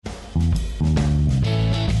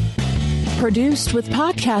produced with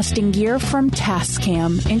podcasting gear from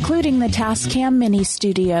Tascam, including the Tascam Mini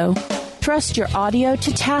Studio. Trust your audio to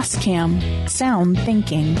Tascam. Sound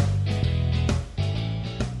thinking.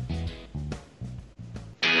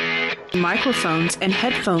 Microphones and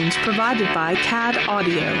headphones provided by CAD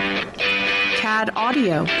Audio. CAD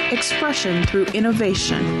Audio, expression through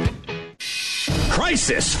innovation.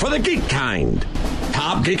 Crisis for the geek kind.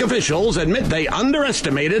 Top geek officials admit they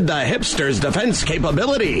underestimated the hipsters' defense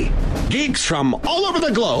capability. Geeks from all over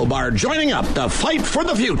the globe are joining up to fight for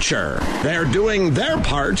the future. They're doing their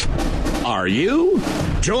part. Are you?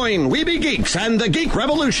 Join Weeby Geeks and the Geek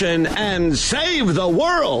Revolution and save the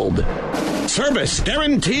world. Service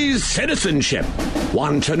guarantees citizenship.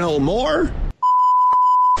 Want to know more?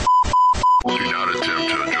 Do not attempt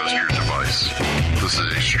to adjust your device. This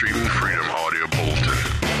is a Streaming Freedom audio bulletin.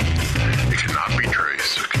 It cannot be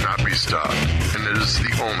traced, it cannot be stopped, and it is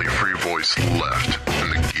the only free voice left in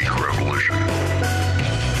the Geek Revolution.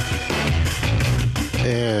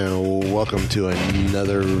 And welcome to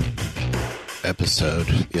another episode.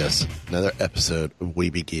 Yes, another episode of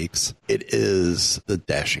Weeby Geeks. It is the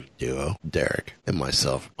dashing duo, Derek and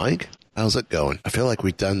myself, Mike. How's it going? I feel like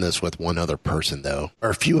we've done this with one other person, though, or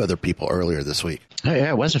a few other people earlier this week. Oh, yeah,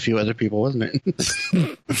 it was a few other people, wasn't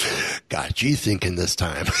it? Got you thinking this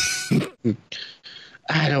time.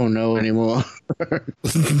 I don't know anymore.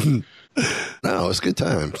 No, it was a good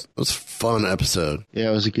time. It was a fun episode. Yeah,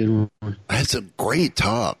 it was a good one. I had some great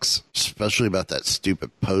talks, especially about that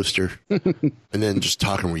stupid poster. And then just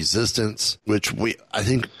talking resistance, which I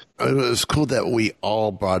think it was cool that we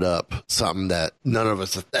all brought up something that none of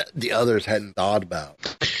us, that the others hadn't thought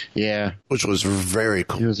about. Yeah. Which was very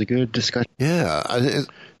cool. It was a good discussion. Yeah.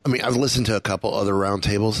 I mean, I've listened to a couple other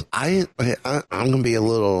roundtables. I'm going to be a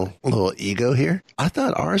little ego here. I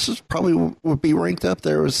thought ours would be ranked up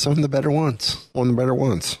there with some of the better ones. One of the better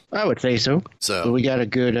ones. I would say so. But we got a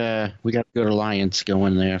good alliance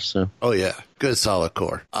going there. So. Oh yeah, good solid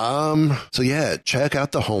core. So yeah, check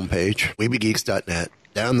out the homepage, weebygeeks.net.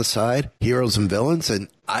 Down the side, Heroes and Villains, and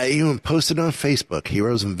I even posted on Facebook.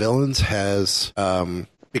 Heroes and Villains has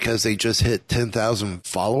because they just hit 10,000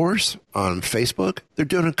 followers on Facebook, they're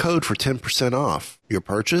doing a code for 10% off your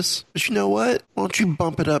purchase. But you know what? Why don't you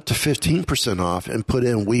bump it up to 15% off and put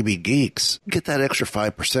in Weeby Geeks? Get that extra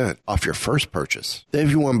 5% off your first purchase. Then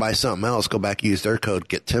if you want to buy something else, go back and use their code,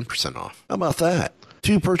 get 10% off. How about that?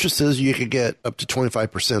 2 purchases, you could get up to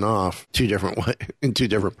 25% off in 2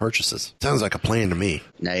 different purchases. Sounds like a plan to me.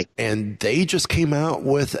 Nice. And they just came out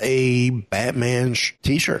with a Batman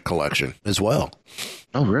t-shirt collection as well.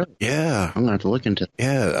 Oh, really? Yeah. I'm going to have to look into it.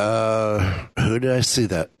 Yeah. Who did I see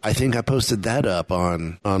that? I think I posted that up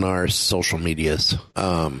on our social medias.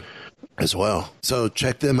 As well. So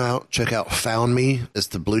check them out. Check out Found Me. It's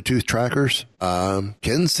the Bluetooth trackers.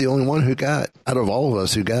 Ken's the only one out of all of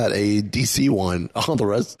us who got a DC one. All the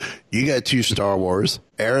rest, you got 2 Star Wars.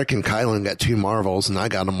 Eric and Kylan got 2 Marvels, and I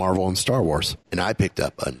got a Marvel and Star Wars. And I picked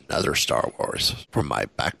up another Star Wars from my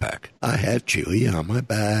backpack. I have Chewie on my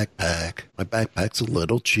backpack. My backpack's a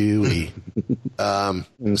little Chewie.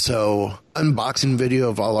 So unboxing video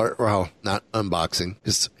of all our, well, not unboxing,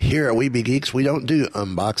 because here at Weeby Geeks, we don't do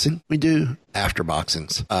unboxing. We do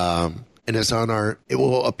afterboxings. And it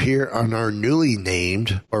will appear on our newly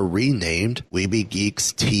named or renamed Weeby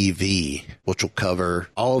Geeks TV, which will cover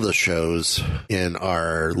all the shows in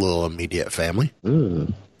our little immediate family.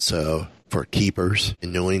 So for Keepers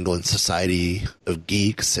and New England Society of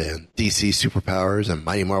Geeks and DC Superpowers and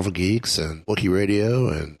Mighty Marvel Geeks and Wookiee Radio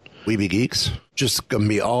and Weeby Geeks, just going to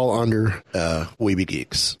be all under Weeby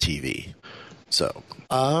Geeks TV. So,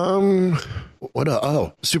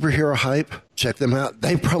 Superhero Hype. Check them out.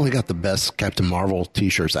 They've probably got the best Captain Marvel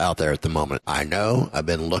t-shirts out there at the moment. I know. I've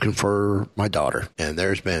been looking for my daughter, and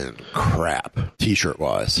there's been crap t-shirt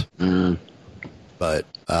wise. But,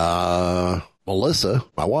 Melissa,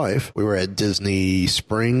 my wife, we were at Disney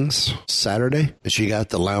Springs Saturday, and she got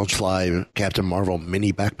the Loungefly Captain Marvel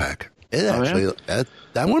mini backpack. It actually,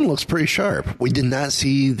 that one looks pretty sharp. We did not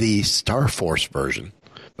see the Star Force version.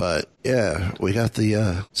 But, yeah, we got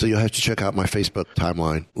the, so you'll have to check out my Facebook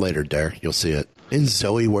timeline later, Derek. You'll see it. And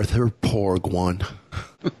Zoe with her Porg one.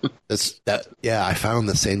 I found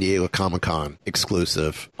the San Diego Comic-Con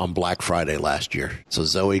exclusive on Black Friday last year. So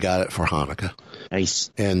Zoe got it for Hanukkah.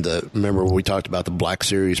 Nice. And remember we talked about the Black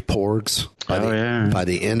Series Porgs? By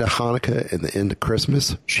the end of Hanukkah and the end of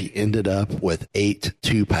Christmas, she ended up with 8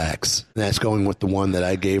 2-packs. And that's going with the one that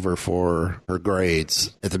I gave her for her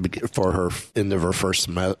grades for her end of her first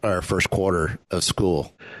quarter of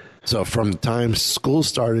school. So from the time school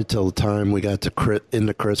started till the time we got to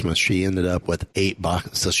into Christmas, she ended up with 8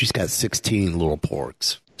 boxes. So she's got 16 little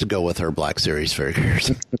Porgs. to go with her Black Series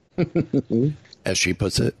figures. As she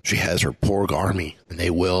puts it, she has her Porg army, and they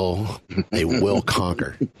will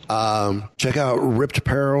conquer. Check out Ripped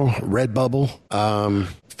Apparel, Redbubble,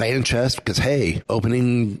 Fan Chest, because hey,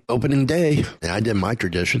 opening day, and I did my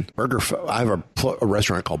tradition. I have a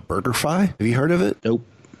restaurant called BurgerFi. Have you heard of it? Nope.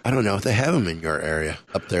 I don't know if they have them in your area,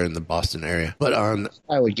 up there in the Boston area. But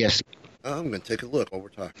I would guess. I'm going to take a look while we're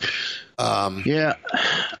talking. Yeah,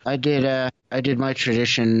 I did my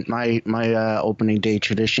tradition, my opening day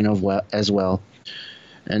tradition as well,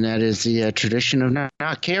 and that is the tradition of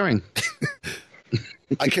not caring.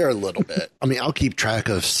 I care a little bit. I mean, I'll keep track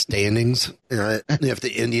of standings. If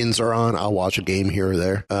the Indians are on, I'll watch a game here or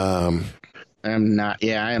there. I am not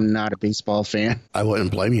a baseball fan. I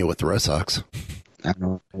wouldn't blame you with the Red Sox. I don't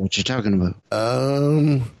know what you're talking about.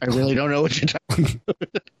 I really don't know what you're talking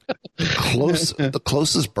about. The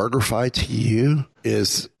closest BurgerFi to you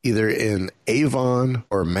is either in Avon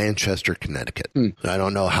or Manchester, Connecticut. I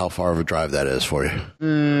don't know how far of a drive that is for you.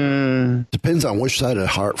 Depends on which side of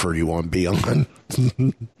Hartford you want to be on.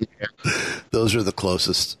 Those are the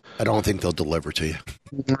closest. I don't think they'll deliver to you.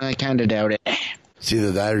 I kind of doubt it. It's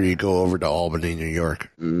either that or you go over to Albany, New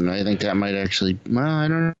York. I think that might actually... Well, I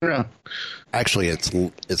don't know. Actually,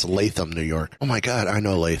 it's Latham, New York. Oh, my God, I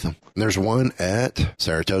know Latham. And there's one at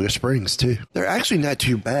Saratoga Springs, too. They're actually not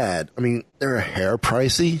too bad. I mean, they're a hair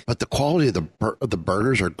pricey, but the quality of the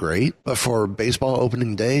burgers are great. But for baseball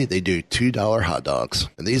opening day, they do $2 hot dogs.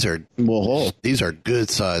 And these are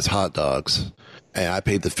good-sized hot dogs. And I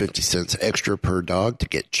paid the 50 cents extra per dog to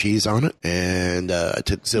get cheese on it. And I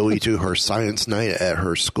took Zoe to her science night at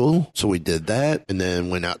her school. So we did that and then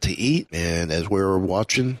went out to eat. And as we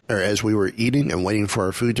were eating and waiting for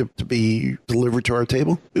our food to be delivered to our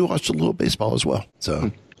table, we watched a little baseball as well.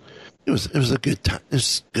 So it was a good time. It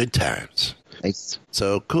was good times. Nice.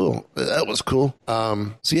 So cool. That was cool.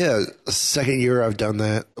 So yeah, the second year I've done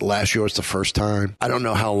that. Last year was the first time. I don't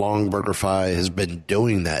know how long BurgerFi has been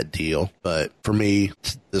doing that deal, but for me,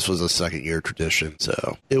 this was a second year tradition.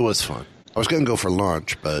 So it was fun. I was going to go for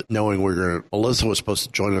lunch, but knowing Melissa was supposed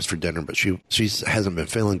to join us for dinner, but she hasn't been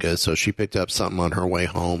feeling good, so she picked up something on her way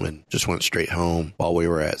home and just went straight home while we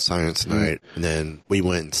were at science night. And then we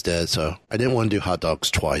went instead, so I didn't want to do hot dogs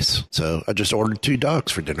twice. So I just ordered 2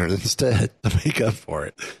 dogs for dinner instead to make up for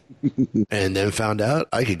it. And then found out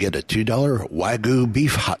I could get a $2 Wagyu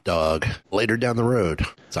beef hot dog later down the road.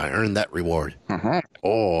 So I earned that reward.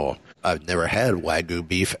 Oh, I've never had Wagyu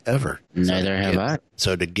beef ever. Neither have I.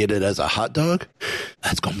 So to get it as a hot dog,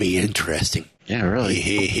 that's going to be interesting. Yeah,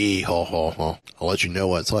 really. Ho, ho, ho. I'll let you know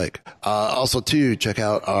what it's like. Also, too, check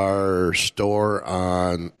out our store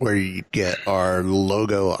on where you get our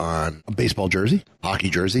logo on a baseball jersey, hockey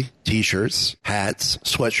jersey, T-shirts, hats,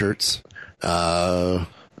 sweatshirts,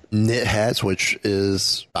 knit hats, which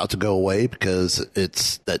is about to go away because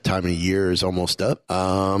it's that time of year is almost up.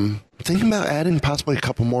 Thinking about adding possibly a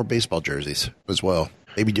couple more baseball jerseys as well.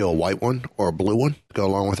 Maybe do a white one or a blue one to go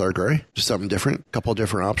along with our gray. Just something different. A couple of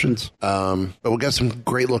different options. But we got some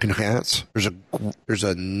great looking hats. There's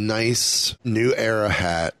a nice new era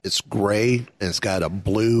hat. It's gray and it's got a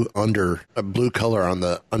blue color on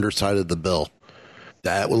the underside of the bill.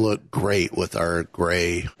 That will look great with our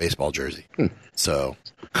gray baseball jersey. So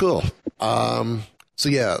cool. So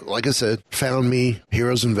yeah, like I said, found me,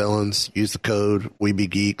 Heroes and Villains. Use the code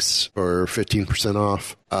WeBeGeeks for 15%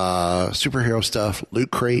 off. Superhero stuff, Loot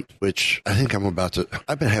Crate, which I think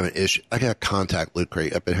I've been having issues. I got to contact Loot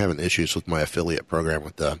Crate. I've been having issues with my affiliate program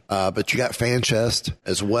with them. But you got Fan Chest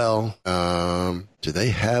as well. Do they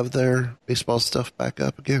have their baseball stuff back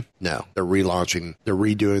up again? No, they're redoing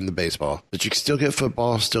the baseball. But you can still get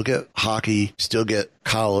football, still get hockey, still get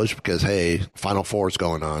college because, hey, Final Four is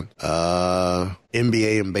going on.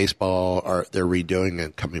 NBA and baseball they're redoing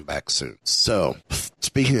and coming back soon. So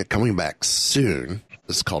speaking of coming back soon,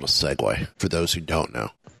 this is called a segue for those who don't know.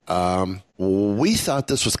 We thought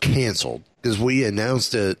this was canceled because we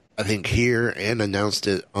announced it, I think, here and announced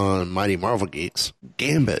it on Mighty Marvel Geeks.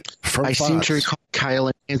 Gambit from Fox. I seem to recall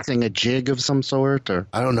Kyle dancing a jig of some sort. Or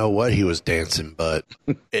I don't know what he was dancing, but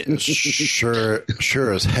it sure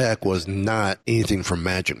as heck was not anything from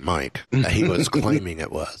Magic Mike that he was claiming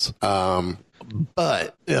it was.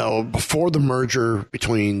 But, before the merger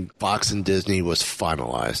between Fox and Disney was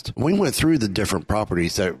finalized, we went through the different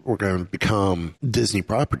properties that were going to become Disney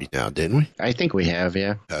property now, didn't we? I think we have,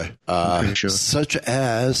 yeah. Okay. I'm pretty sure. Such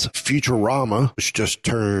as Futurama, which just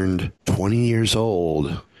turned 20 years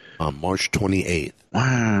old on March 28th.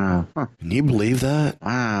 Wow. Huh. Can you believe that?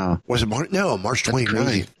 Wow. Was it March? No, March 29th.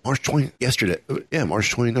 crazy. March 20, yesterday. Yeah,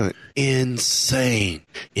 March 29th. Insane.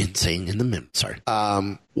 Insane in the mem. Sorry.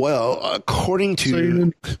 Well, according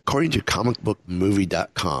to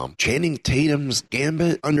comicbookmovie.com, Channing Tatum's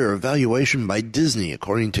Gambit under evaluation by Disney,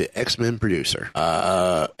 according to X-Men producer.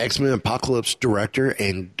 X-Men Apocalypse director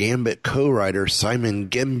and Gambit co-writer Simon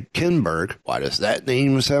Kinberg. Why does that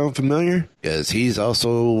name sound familiar? Because he's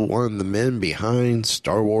also one of the men behind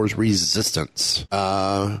Star Wars Resistance.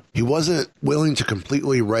 He wasn't willing to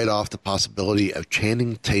completely write off the possibility of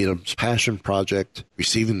Channing Tatum's passion project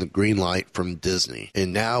receiving the green light from Disney.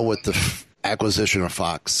 And now with the acquisition of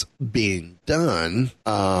Fox being done,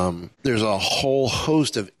 there's a whole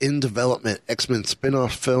host of in-development X-Men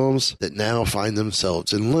spin-off films that now find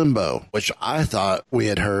themselves in limbo, which I thought we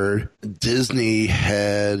had heard Disney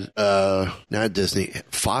had, not Disney,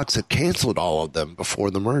 Fox had canceled all of them before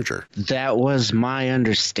the merger. That was my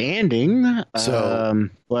understanding. So,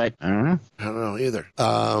 but I don't know. I don't know either.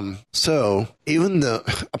 So even though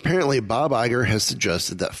apparently Bob Iger has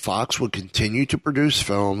suggested that Fox would continue to produce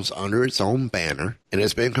films under its own banner, and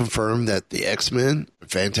it's been confirmed that the X-Men and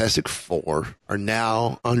Fantastic Four are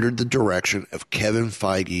now under the direction of Kevin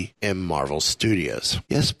Feige and Marvel Studios.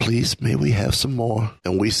 Yes, please, may we have some more?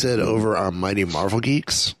 And we said over on Mighty Marvel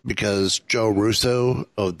Geeks, because Joe Russo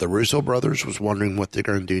of the Russo brothers was wondering what they're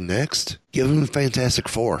going to do next, give them Fantastic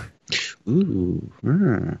Four. Ooh.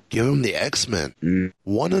 Give them the X-Men.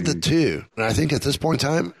 One of the two. And I think at this point in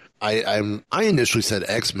time, I initially said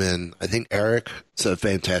X-Men. I think Eric said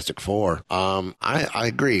Fantastic Four. I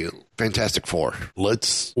agree. Fantastic Four.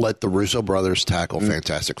 Let's let the Russo brothers tackle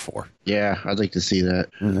Fantastic Four. Yeah, I'd like to see that.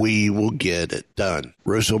 We will get it done.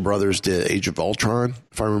 Russo brothers did Age of Ultron,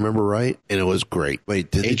 if I remember right, and it was great. Wait,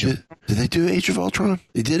 did they do Age of Ultron?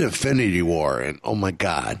 They did Infinity War, and oh my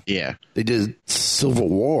God. Yeah. They did Civil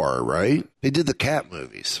War, right? They did the Cap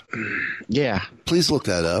movies. Yeah. Please look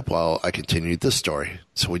that up while I continue this story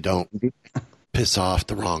so we don't piss off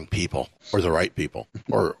the wrong people or the right people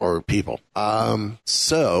or people.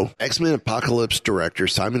 So X-Men Apocalypse director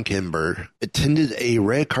Simon Kinberg attended a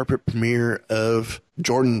red carpet premiere of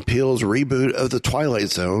Jordan Peele's reboot of The Twilight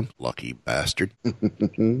Zone. Lucky bastard.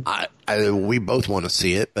 We both want to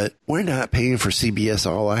see it, but we're not paying for CBS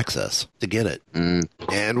All Access to get it.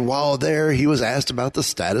 And while there, he was asked about the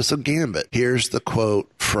status of Gambit. Here's the quote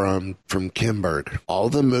from Kinberg. All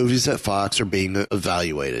the movies at Fox are being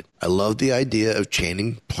evaluated. I love the idea of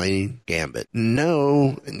Channing playing Gambit.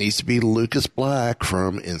 No, it needs to be Lucas Black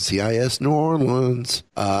from NCIS New Orleans.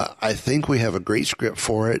 I think we have a great script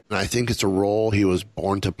for it, and I think it's a role he was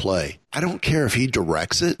born to play. I don't care if he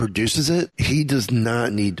directs it, produces it. He does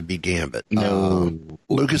not need to be Gambit. No.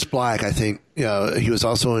 Lucas Black, I think, he was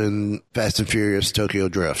also in Fast and Furious Tokyo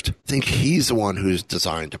Drift. I think he's the one who's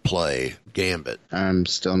designed to play Gambit. I'm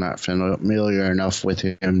still not familiar enough with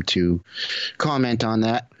him to comment on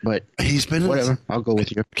that, but he's been whatever. I'll go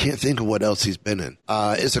with you. Can't think of what else he's been in.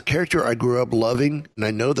 It's a character I grew up loving, and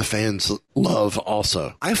I know the fans love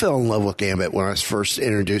also. I fell in love with Gambit when I was first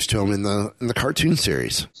introduced to him in the cartoon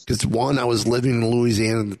series. Because one, I was living in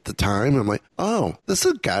Louisiana at the time, and I'm like, oh, this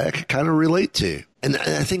is a guy I could kind of relate to. And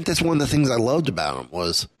I think that's one of the things I loved about him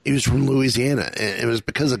was he was from Louisiana, and it was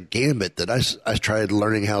because of Gambit that I tried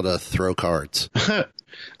learning how to throw cards.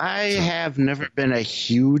 I have never been a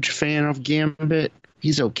huge fan of Gambit.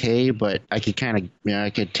 He's okay, but I could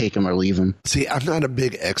I could take him or leave him. See, I'm not a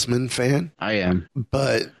big X-Men fan. I am.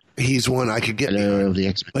 But he's one I could get behind. The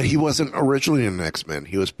X-Men. But he wasn't originally an X-Men.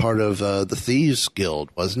 He was part of the Thieves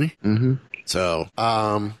Guild, wasn't he?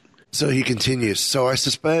 Mm-hmm. So he continues. So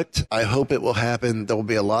I hope it will happen. There will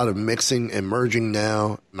be a lot of mixing and merging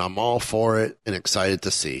now, and I'm all for it and excited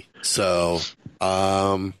to see. So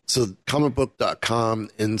comicbook.com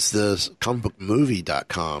ends this,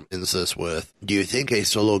 comicbookmovie.com ends this with, do you think a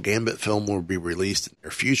solo Gambit film will be released in the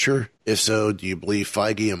near future? If so, do you believe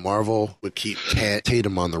Feige and Marvel would keep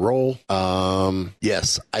Tatum on the roll?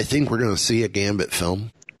 Yes, I think we're going to see a Gambit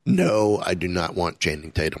film. No, I do not want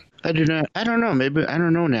Channing Tatum. I do not. I don't know. Maybe I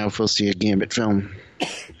don't know now if we'll see a Gambit film.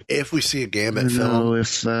 If we see a Gambit film,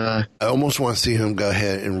 I almost want to see him go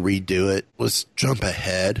ahead and redo it. Let's jump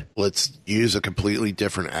ahead. Let's use a completely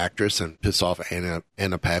different actress and piss off Anna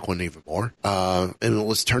Paquin even more. And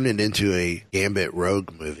let's turn it into a Gambit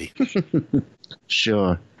Rogue movie.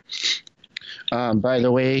 Sure. By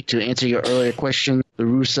the way, to answer your earlier question, the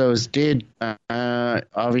Russos did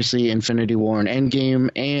obviously Infinity War and Endgame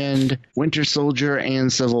and Winter Soldier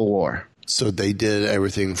and Civil War. So they did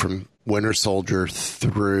everything from Winter Soldier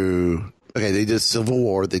through... Okay, they did Civil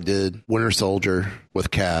War, they did Winter Soldier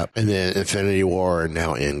with Cap, and then Infinity War and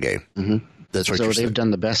now Endgame. Mm-hmm. That's what so you're they've saying.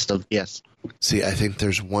 done the best of yes. See, I think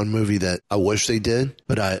there's one movie that I wish they did,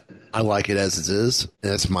 but I like it as it is,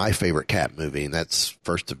 and it's my favorite cat movie, and that's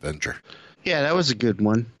First Avenger. Yeah, that was a good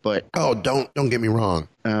one, but Oh, don't get me wrong.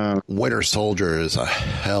 Winter Soldier is a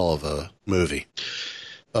hell of a movie.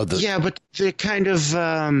 yeah, but they're kind of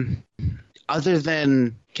other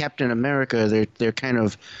than Captain America, they're kind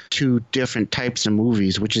of two different types of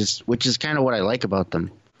movies, which is kind of what I like about them.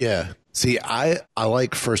 Yeah. See, I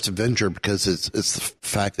like First Avenger because it's the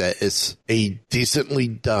fact that it's a decently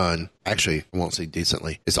done, actually, I won't say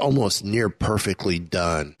decently, it's almost near perfectly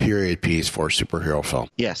done period piece for a superhero film.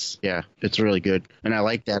 Yes, yeah, it's really good, and I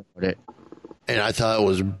like that about it. And I thought it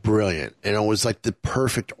was brilliant. And it was like the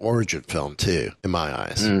perfect origin film, too, in my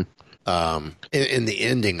eyes. In the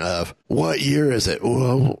ending of, what year is it?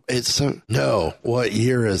 Well, no, what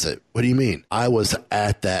year is it? What do you mean? I was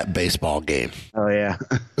at that baseball game. Oh, yeah.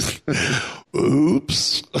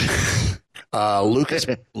 Oops.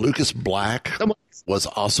 Lucas Black was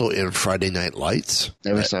also in Friday Night Lights.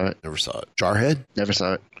 Never saw it. Never saw it. Jarhead? Never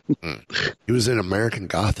saw it. He was in American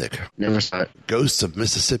Gothic. Never saw it. Ghosts of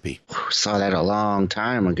Mississippi. Saw that a long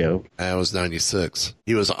time ago. That was 96.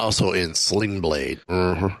 He was also in Sling Blade.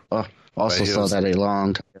 Oh, also saw that a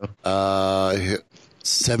long time ago.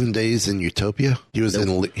 7 Days in Utopia. He was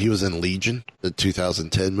in Legion, the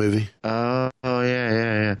 2010 movie, Oh,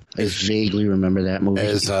 yeah. I vaguely remember that movie.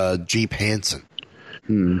 as Jeep Hansen.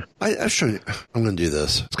 I'll show you. I'm going to do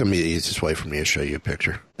this. It's going to be the easiest way for me to show you a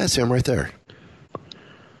picture. That's him right there.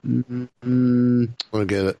 Let me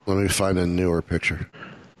get it. Let me find a newer picture.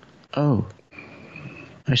 Oh,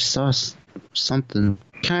 I saw something.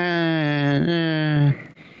 Kind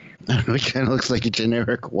of looks like a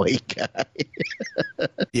generic white guy.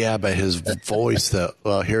 Yeah, but his voice,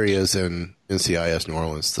 here he is in NCIS New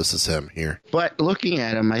Orleans. This is him here. But looking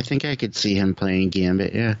at him, I think I could see him playing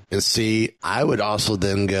Gambit, yeah. And see, I would also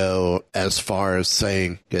then go as far as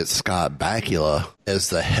saying get Scott Bakula as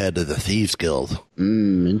the head of the Thieves Guild.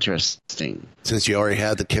 Interesting. Since you already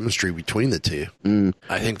had the chemistry between the two,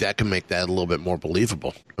 I think that can make that a little bit more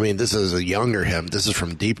believable. I mean, this is a younger him. This is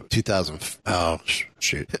from deep 2000. Oh,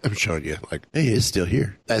 shoot. I'm showing you, like, hey, he's still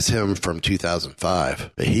here. That's him from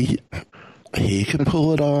 2005. But he could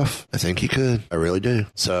pull it off. I think he could. I really do.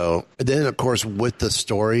 So then, of course, with the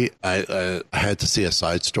story, I had to see a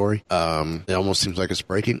side story. It almost seems like it's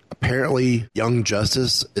breaking. Apparently, Young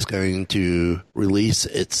Justice is going to release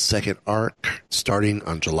its second arc starting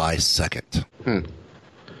on July 2nd.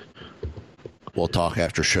 We'll talk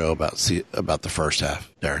after show about the first half,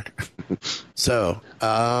 Derek. So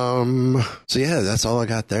yeah, that's all I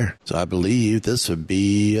got there. So I believe this would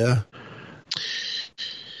be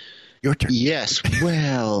your turn. Yes.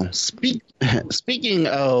 Well, speaking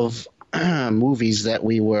of movies that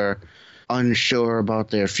we were unsure about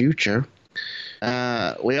their future,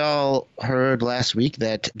 we all heard last week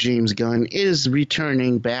that James Gunn is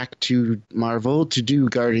returning back to Marvel to do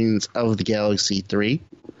Guardians of the Galaxy 3.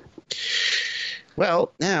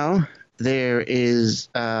 Well, now there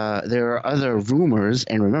are other rumors,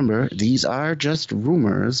 and remember, these are just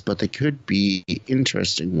rumors, but they could be an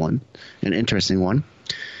interesting one.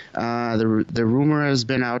 The rumor has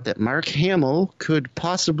been out that Mark Hamill could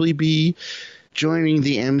possibly be joining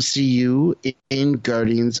the MCU in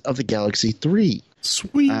Guardians of the Galaxy 3.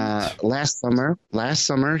 Sweet. Last summer,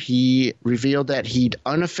 he revealed that he'd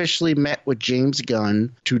unofficially met with James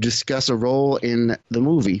Gunn to discuss a role in the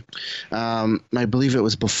movie. I believe it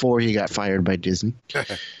was before he got fired by Disney.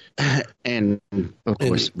 And, of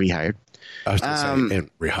course, rehired. I was going to say,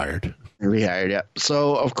 and rehired. Rehired, yeah.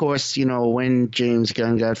 So, of course, when James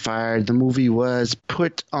Gunn got fired, the movie was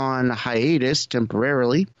put on hiatus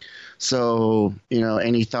temporarily. So,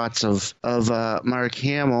 any thoughts of Mark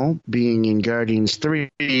Hamill being in Guardians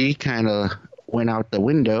 3 kind of went out the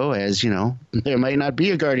window, as, there might not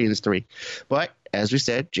be a Guardians 3. But, as we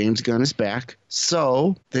said, James Gunn is back.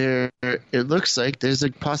 So, it looks like there's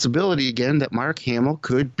a possibility again that Mark Hamill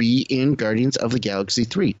could be in Guardians of the Galaxy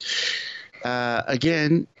 3.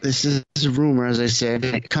 Again, this is a rumor, as I said.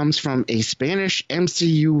 It comes from a Spanish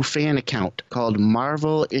MCU fan account called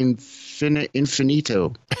Marvel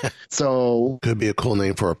Infinito. So could be a cool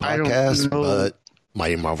name for a podcast, but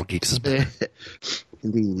Mighty Marvel Geeks is better.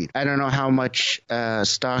 Indeed. I don't know how much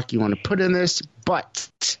stock you want to put in this,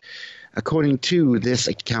 but according to this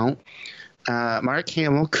account, Mark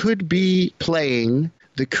Hamill could be playing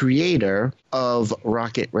the creator of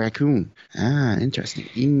Rocket Raccoon. Interesting.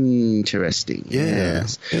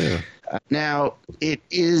 Yes. Yeah. Now,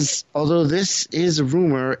 although this is a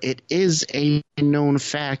rumor, it is a known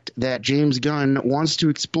fact that James Gunn wants to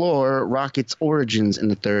explore Rocket's origins in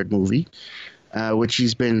the third movie. which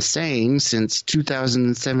he's been saying since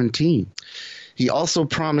 2017. He also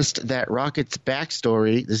promised that Rocket's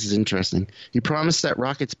backstory, this is interesting, he promised that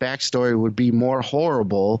Rocket's backstory would be more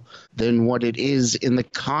horrible than what it is in the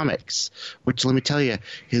comics, which, let me tell you,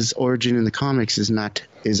 his origin in the comics is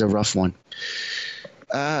a rough one.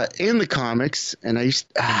 In the comics, and this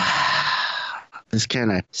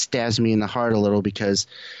kind of stabs me in the heart a little because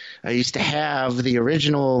I used to have the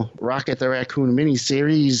original Rocket the Raccoon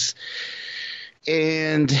miniseries,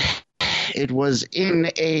 and it was in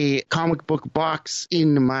a comic book box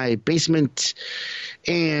in my basement,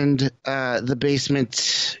 and the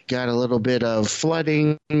basement got a little bit of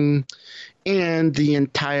flooding, and the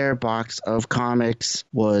entire box of comics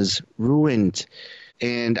was ruined.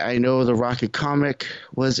 And I know the Rocket comic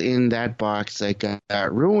was in that box that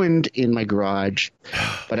got ruined in my garage,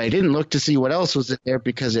 but I didn't look to see what else was in there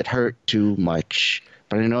because it hurt too much.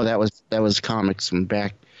 But I know that was comics from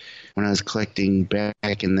back when I was collecting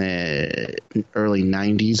back in the early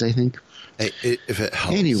 90s, I think. Hey, if it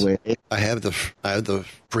helps, anyway, I have the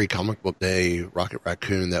free comic book day Rocket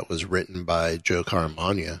Raccoon that was written by Joe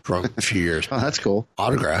Caramagna from a few years. Oh, that's cool.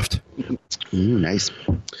 Autographed. Ooh, nice.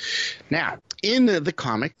 Now, in the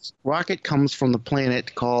comics, Rocket comes from the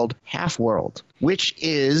planet called Half-World, which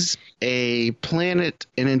is an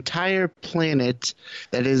entire planet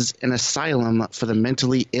that is an asylum for the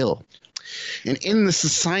mentally ill. And in this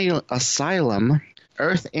asylum,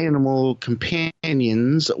 Earth animal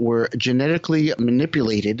companions were genetically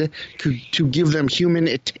manipulated to give them human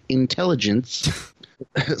intelligence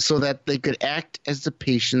so that they could act as the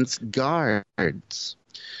patient's guards.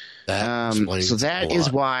 So that is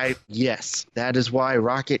why, that is why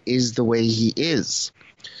Rocket is the way he is.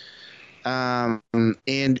 And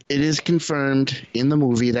it is confirmed in the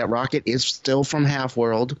movie that Rocket is still from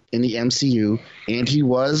Half-World in the MCU, and he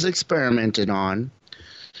was experimented on,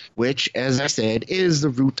 which, as I said, is the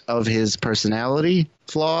root of his personality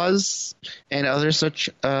flaws and other such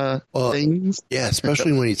things. Yeah,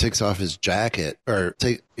 especially when he takes off his jacket, or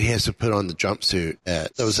he has to put on the jumpsuit.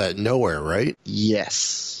 That was at Nowhere, right?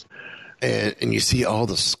 Yes. And you see all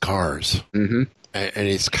the scars. Mm-hmm. And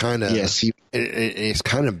he's kind of he's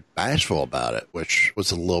kind of bashful about it, which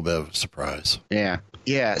was a little bit of a surprise. Yeah.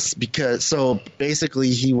 Yes, because so basically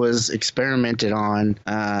he was experimented on,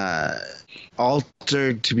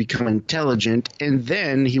 altered to become intelligent, and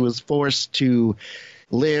then he was forced to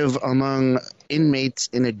live among inmates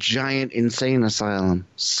in a giant insane asylum.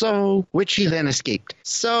 Which he then escaped.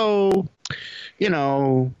 So,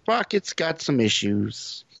 Rocket's got some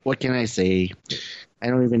issues. What can I say? I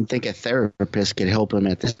don't even think a therapist could help him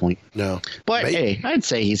at this point. No. But hey, I'd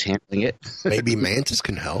say he's handling it. Maybe Mantis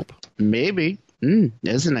can help. Maybe.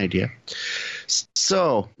 There's an idea.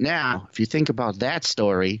 So now, if you think about that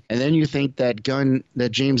story, and then you think that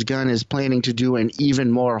James Gunn is planning to do an even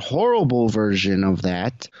more horrible version of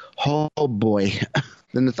that, oh boy.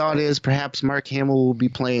 Then the thought is perhaps Mark Hamill will be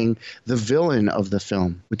playing the villain of the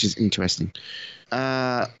film, which is interesting.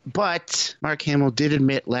 But Mark Hamill did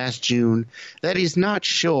admit last June that he's not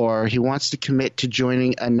sure he wants to commit to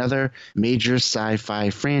joining another major sci-fi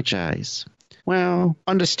franchise. Well,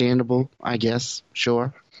 understandable, I guess.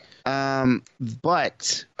 Sure.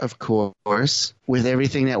 But, of course, with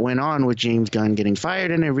everything that went on with James Gunn getting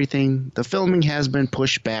fired and everything, the filming has been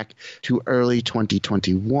pushed back to early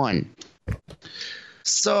 2021.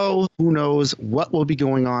 So, who knows what will be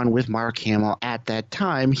going on with Mark Hamill at that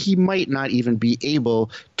time. He might not even be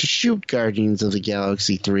able to shoot Guardians of the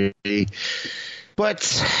Galaxy 3.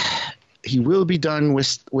 But he will be done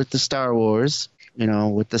with the Star Wars,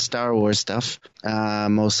 with the Star Wars stuff,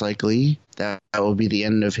 most likely. That will be the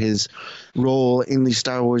end of his role in the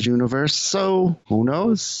Star Wars universe. So, who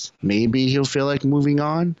knows? Maybe he'll feel like moving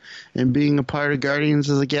on and being a part of Guardians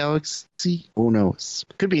of the Galaxy. Who knows?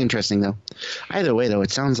 Could be interesting, though. Either way, though, it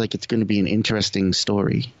sounds like it's going to be an interesting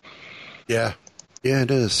story. Yeah. Yeah, it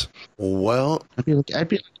is. Well,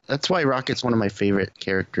 that's why Rocket's one of my favorite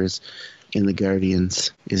characters in the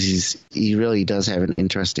Guardians. He really does have an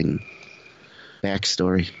interesting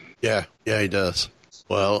backstory. Yeah, he does.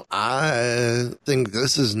 Well, I think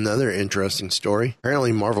this is another interesting story.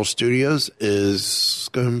 Apparently, Marvel Studios is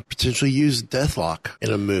going to potentially use Deathlock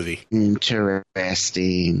in a movie.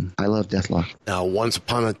 Interesting. I love Deathlock. Now, once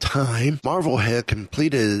upon a time, Marvel had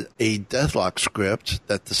completed a Deathlock script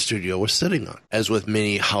that the studio was sitting on. As with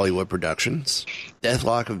many Hollywood productions,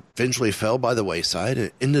 Deathlock eventually fell by the wayside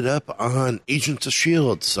and ended up on Agents of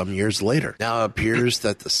S.H.I.E.L.D. some years later. Now it appears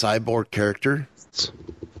that the cyborg character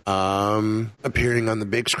appearing on the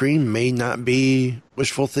big screen may not be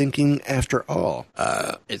wishful thinking after all.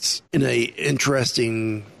 It's in a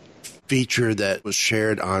interesting feature that was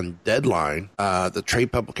shared on Deadline. The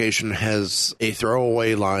trade publication has a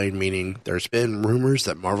throwaway line, meaning there's been rumors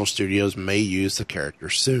that Marvel Studios may use the character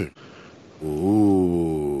soon.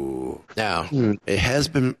 Ooh. Now,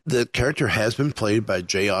 the character has been played by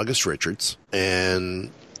J. August Richards,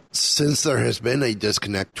 and since there has been a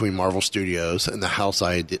disconnect between Marvel Studios and the House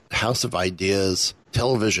of Ideas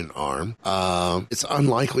television arm, it's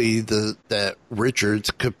unlikely that Richards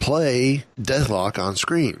could play Deathlock on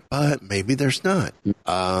screen, but maybe there's not.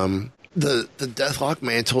 The Deathlock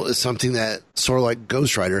mantle is something that, sort of like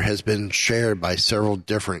Ghost Rider, has been shared by several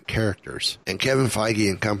different characters, and Kevin Feige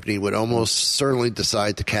and company would almost certainly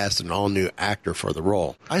decide to cast an all-new actor for the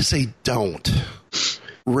role. I say don't.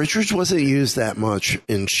 Richards wasn't used that much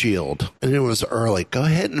in S.H.I.E.L.D., and it was early. Go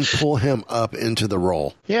ahead and pull him up into the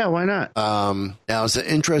role. Yeah, why not? Now, it's an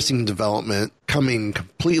interesting development coming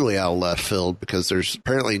completely out of left field because there's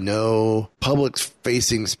apparently no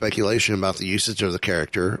public-facing speculation about the usage of the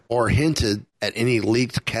character or hinted at any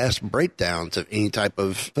leaked cast breakdowns of any type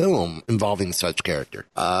of film involving such character.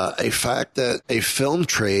 A fact that a film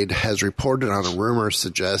trade has reported on a rumor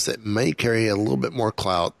suggests it may carry a little bit more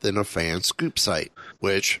clout than a fan scoop site,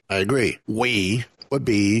 which I agree. We would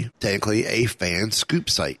be technically a fan scoop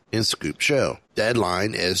site and scoop show.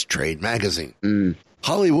 Deadline is Trade Magazine.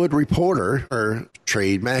 Hollywood Reporter, or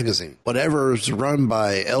Trade Magazine. Whatever's run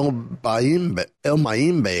by El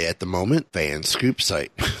Mayimbe at the moment, fan scoop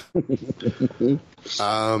site.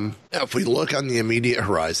 Now, if we look on the immediate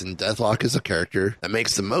horizon, Deathlock is a character that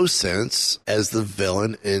makes the most sense as the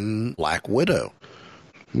villain in Black Widow.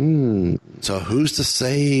 So who's to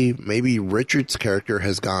say maybe Richard's character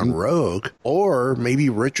has gone rogue, or maybe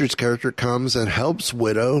Richard's character comes and helps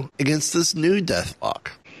Widow against this new Deathlock?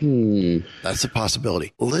 That's a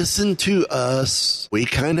possibility. Listen to us. We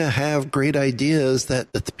kind of have great ideas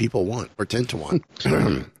that the people want or tend to want.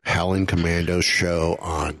 Howling Commando show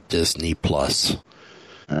on Disney Plus.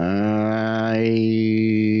 I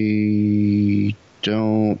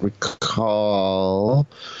don't recall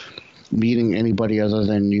meeting anybody other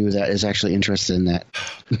than you that is actually interested in that.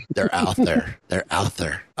 They're out there. They're out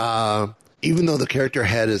there. Even though the character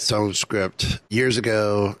had its own script years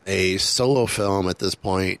ago, a solo film at this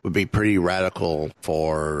point would be pretty radical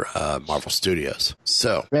for Marvel Studios.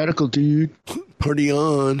 So Radical, dude. Pretty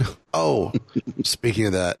on. Oh, speaking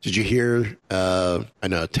of that, did you hear? I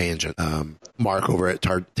know, tangent. Mark over at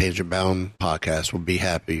Tangent Bound podcast will be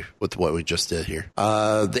happy with what we just did here.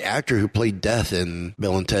 The actor who played Death in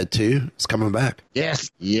Bill and Ted 2 is coming back.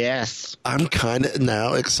 Yes. I'm kind of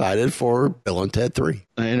now excited for Bill and Ted 3.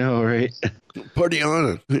 I know, right? Party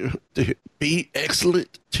on. Be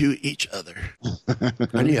excellent to each other.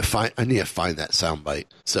 I need to find that soundbite.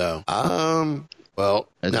 So, well,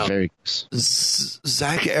 that's now, very.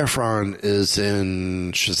 Zac Efron is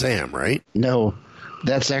in Shazam, right? No,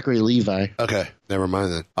 that's Zachary Levi. Okay, never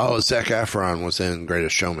mind then. Oh, Zac Efron was in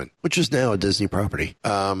Greatest Showman, which is now a Disney property.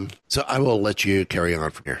 So I will let you carry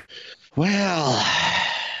on from here. Well,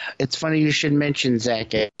 it's funny you should mention Zac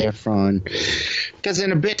Efron, because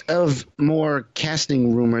in a bit of more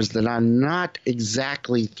casting rumors that I'm not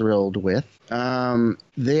exactly thrilled with,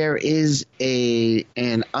 there is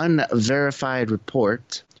an unverified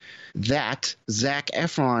report that Zac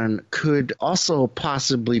Efron could also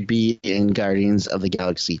possibly be in Guardians of the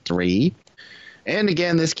Galaxy 3. And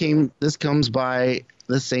again, this comes by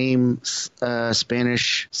the same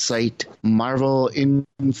Spanish site, Marvel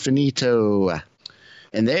Infinito.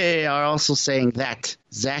 And they are also saying that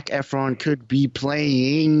Zac Efron could be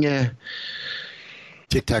playing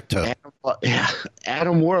Tic-Tac-Toe.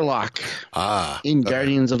 Adam Warlock in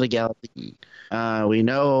Guardians of the Galaxy. We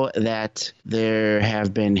know that there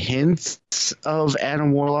have been hints of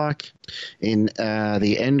Adam Warlock in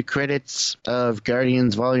the end credits of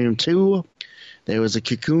Guardians Volume 2. There was the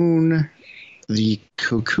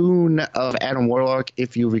cocoon of Adam Warlock,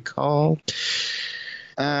 if you recall.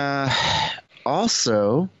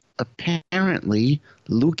 Also, apparently,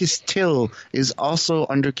 Lucas Till is also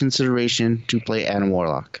under consideration to play Adam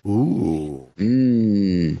Warlock. Ooh.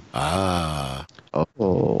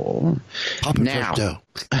 Oh. Now,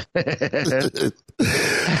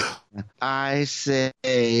 I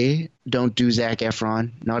say don't do Zac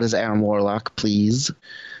Efron, not as Adam Warlock, please.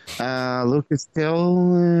 Lucas Till,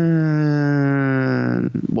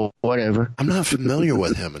 whatever. I'm not familiar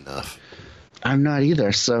with him enough. I'm not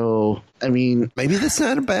either. So, I mean, maybe that's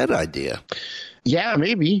not a bad idea. Yeah,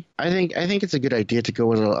 maybe. I think it's a good idea to go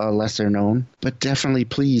with a lesser known, but definitely,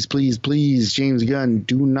 please, James Gunn,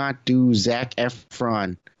 do not do Zac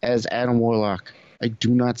Efron as Adam Warlock. I do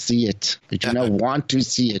not see it. I do not want to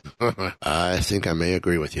see it. I think I may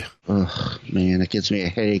agree with you. Oh, man, it gives me a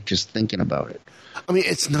headache just thinking about it. I mean,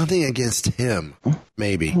 it's nothing against him.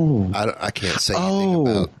 Maybe I can't say anything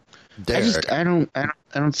about Derek. I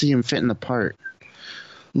don't see him fitting the part.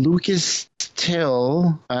 Lucas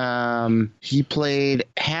Till, he played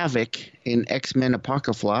Havoc in X-Men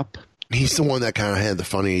Apocalypse. He's the one that kind of had the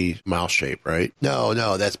funny mouth shape, right? No,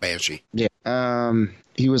 that's Banshee. Yeah.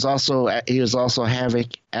 He was also Havoc,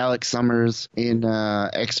 Alex Summers in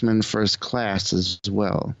X-Men First Class as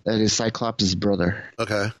well. That is Cyclops' brother.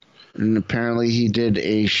 Okay. And apparently he did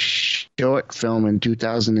a short film in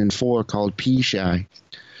 2004 called Pea-Shy.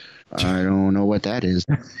 I don't know what that is.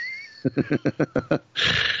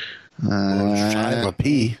 Shy of a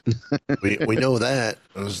pea. we know that.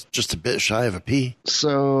 It was just a bit shy of a pea.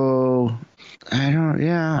 So, I don't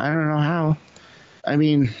know how. I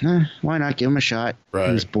mean, why not give him a shot? Right.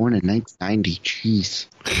 He was born in 1990. Jeez.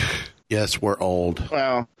 Yes, we're old.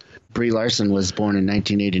 Well, Brie Larson was born in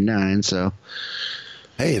 1989, so.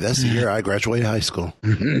 Hey, that's the year I graduated high school.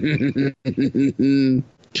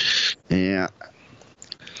 Yeah.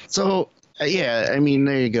 So, yeah, I mean,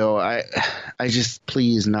 there you go. I just,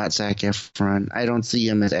 please, not Zac Efron. I don't see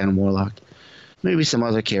him as Adam Warlock. Maybe some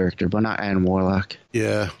other character, but not Adam Warlock.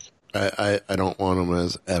 Yeah, I don't want him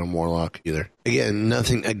as Adam Warlock either. Again,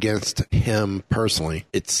 nothing against him personally.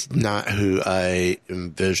 It's not who I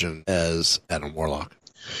envision as Adam Warlock.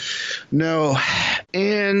 No,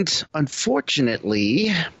 and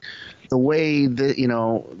unfortunately, the way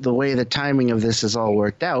the timing of this is all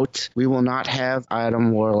worked out, we will not have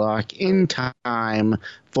Adam Warlock in time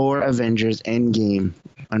for Avengers Endgame.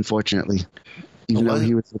 Unfortunately, even though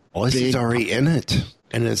he was he's already in it,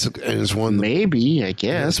 and it's one. Maybe, I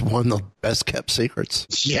guess, it's one of the best kept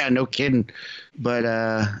secrets. Yeah, no kidding. But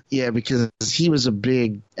yeah, because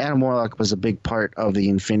Adam Warlock was a big part of the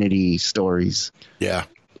Infinity stories. Yeah.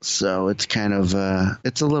 So it's kind of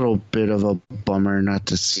it's a little bit of a bummer not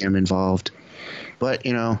to see him involved. But,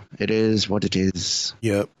 it is what it is.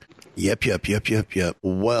 Yep.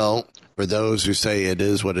 Well, for those who say it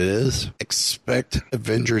is what it is, expect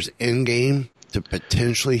Avengers Endgame to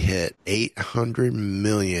potentially hit 800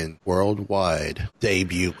 million worldwide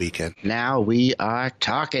debut weekend. Now we are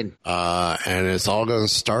talking. And it's all going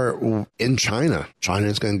to start in China. China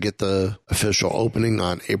is going to get the official opening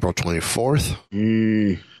on April 24th.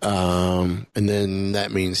 And then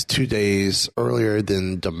that means 2 days earlier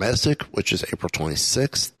than domestic, which is April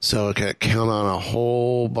 26th. So it can count on a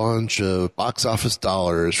whole bunch of box office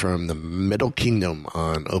dollars from the Middle Kingdom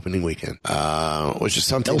on opening weekend, which is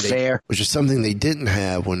something they didn't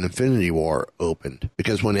have when Infinity War opened,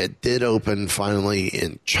 because when it did open finally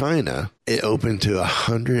in China, it opened to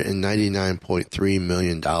 $199.3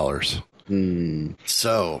 million.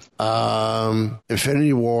 So,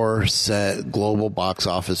 Infinity War set global box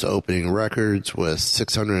office opening records with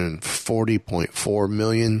 $640.4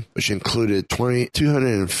 million, which included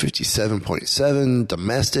 $257.7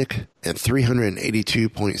 domestic and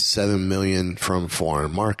 $382.7 million from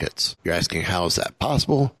foreign markets. You're asking, how is that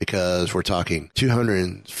possible? Because we're talking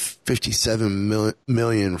 $257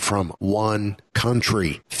 million from one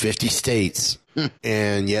country, 50 states.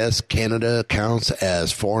 And yes, Canada counts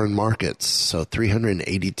as foreign markets, so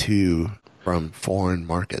 382 from foreign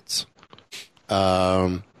markets.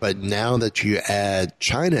 But now that you add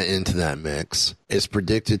China into that mix, it's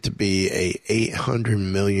predicted to be a 800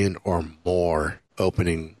 million or more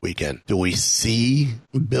opening weekend. Do we see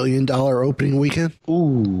 $1 billion opening weekend?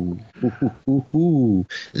 Ooh,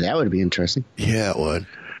 that would be interesting. Yeah, it would.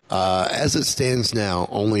 As it stands now,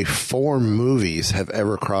 only 4 movies have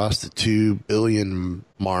ever crossed the 2 billion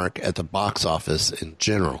mark at the box office in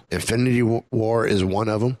general. Infinity War is one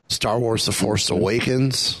of them. Star Wars The Force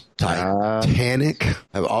Awakens, Titanic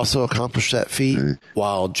have also accomplished that feat,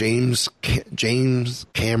 while James Cameron's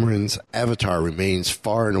Avatar remains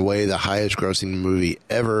far and away the highest grossing movie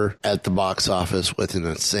ever at the box office with an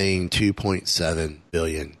insane $2.7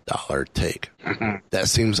 billion take. That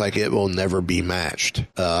seems like it will never be matched.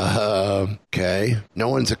 Okay. No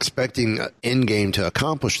one's expecting Endgame to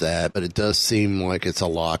accomplish that, but it does seem like it's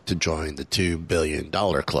a lock to join the $2 billion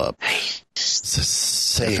club. It's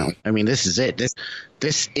insane. I mean, this is it.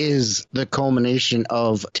 This is the culmination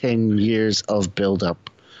of 10 years of buildup.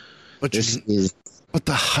 But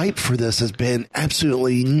the hype for this has been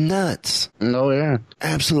absolutely nuts. Oh, yeah.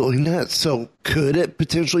 Absolutely nuts. So could it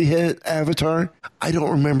potentially hit Avatar? I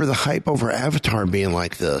don't remember the hype over Avatar being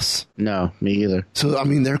like this. No, me either. So, I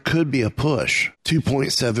mean, there could be a push.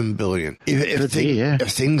 $2.7 billion.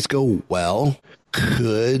 If things go well,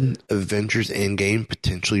 could Avengers Endgame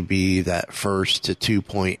potentially be that first to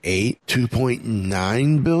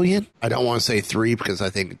 2.9 billion? I don't want to say 3 because I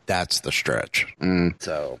think that's the stretch.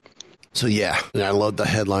 So yeah, and I love the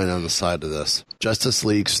headline on the side of this. Justice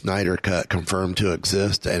League Snyder Cut confirmed to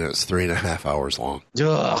exist, and it's 3.5 hours long.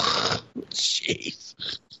 Ugh, jeez.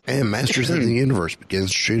 And Masters of the Universe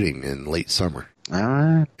begins shooting in late summer. All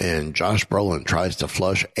right. And Josh Brolin tries to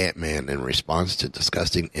flush Ant-Man in response to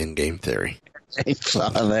disgusting Endgame theory. I saw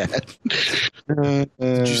that.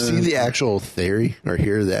 Did you see the actual theory or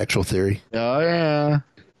hear the actual theory? Oh, yeah.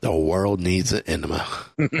 The world needs an enema.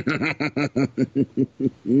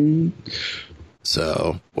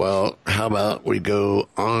 So, well, how about we go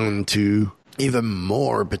on to even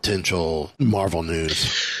more potential Marvel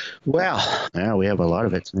news? Well, yeah, we have a lot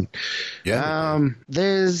of it. Yeah.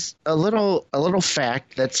 There's a little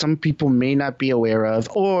fact that some people may not be aware of,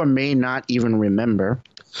 or may not even remember,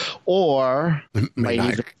 or might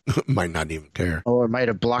not even care, or might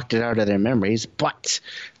have blocked it out of their memories. But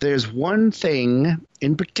there's one thing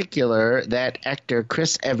in particular that actor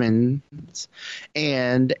Chris Evans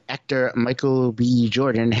and actor Michael B.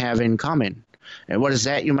 Jordan have in common. And what is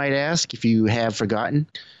that, you might ask, if you have forgotten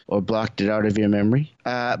or blocked it out of your memory?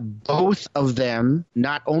 Both of them,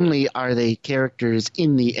 not only are they characters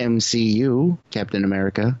in the MCU, Captain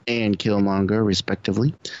America and Killmonger,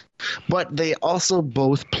 respectively, but they also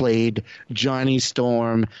both played Johnny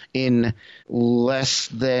Storm in less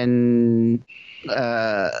than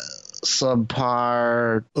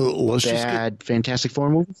subpar Fantastic Four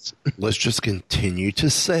movies. Let's just continue to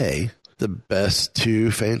say the best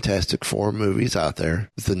 2 Fantastic Four movies out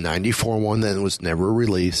there is the 94 one that was never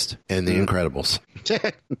released and The Incredibles.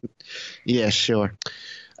 Yeah, sure.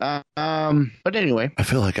 But anyway. I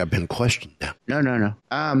feel like I've been questioned now. No.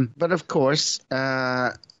 But of course,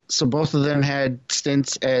 so both of them had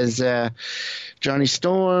stints as Johnny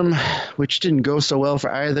Storm, which didn't go so well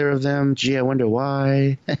for either of them. Gee, I wonder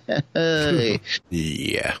why.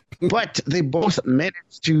 Yeah. But they both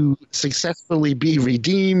managed to successfully be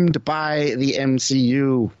redeemed by the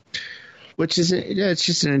MCU, which is it's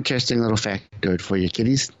just an interesting little factoid for you,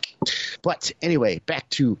 kiddies. But anyway, back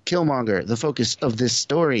to Killmonger, the focus of this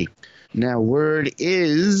story. Now, word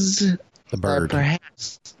is the bird.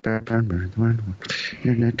 Perhaps. That's what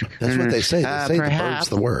they say. They say the bird's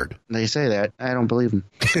the word. They say that. I don't believe them.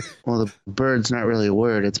 Well, the bird's not really a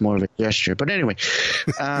word. It's more of a gesture. But anyway.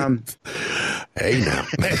 Hey, now.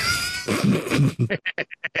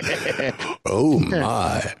 Oh,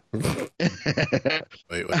 my.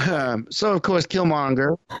 Wait. So, of course,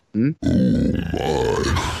 Killmonger.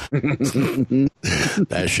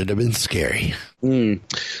 That should have been scary.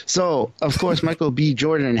 So, of course, Michael B.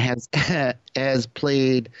 Jordan has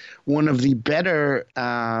played one of the better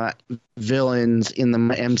villains in the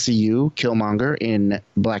MCU, Killmonger, in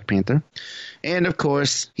Black Panther. And, of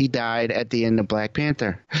course, he died at the end of Black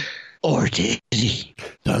Panther. Or did he?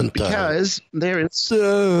 Dun, dun. Because there is...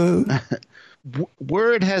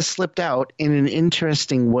 word has slipped out in an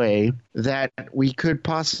interesting way that we could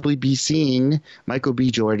possibly be seeing Michael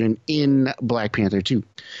B. Jordan in Black Panther 2.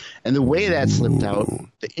 And the way that slipped out,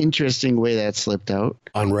 the interesting way that slipped out,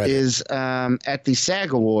 on Reddit, is at the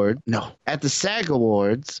SAG Award. No, at the SAG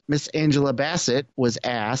Awards, Miss Angela Bassett was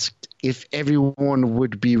asked if everyone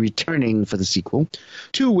would be returning for the sequel,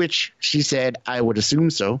 to which she said, "I would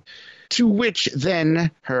assume so." To which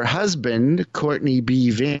then her husband, Courtney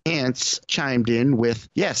B. Vance, chimed in with,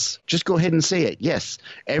 "Yes, just go ahead and say it. Yes,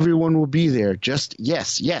 everyone will be there. Just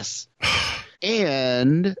yes, yes."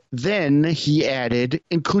 And then he added,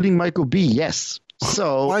 including Michael B. Yes.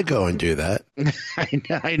 So why go and do that?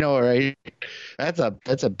 I know, right? That's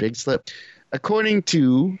a big slip. According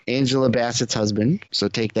to Angela Bassett's husband, so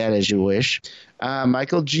take that as you wish,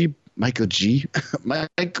 Michael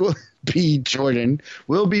B. Jordan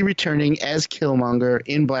will be returning as Killmonger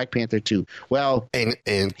in Black Panther 2. Well, and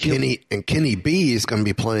Kenny B is going to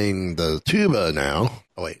be playing the tuba now.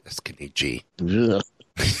 Oh wait, that's Kenny G.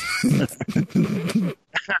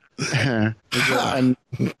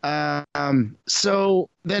 So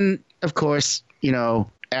then, of course,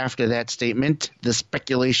 after that statement, the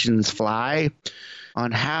speculations fly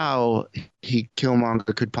on how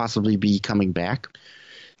Killmonger could possibly be coming back.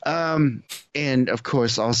 And of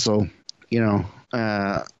course, also,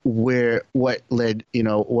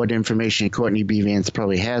 what information Courtney B. Vance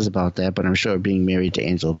probably has about that, but I'm sure being married to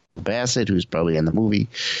Angela Bassett, who's probably in the movie,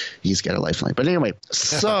 he's got a lifeline. But anyway,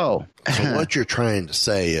 so what you're trying to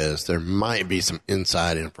say is there might be some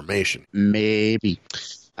inside information. Maybe.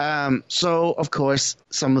 So, of course,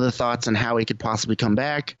 some of the thoughts on how he could possibly come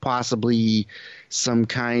back, possibly some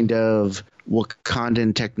kind of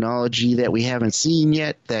Wakandan technology that we haven't seen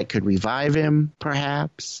yet that could revive him,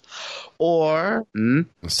 perhaps. Or,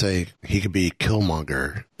 say he could be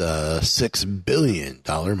Killmonger, the $6 billion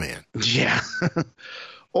man. Yeah.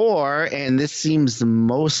 Or, and this seems the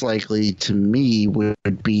most likely to me,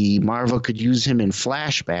 would be Marvel could use him in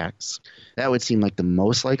flashbacks. That would seem like the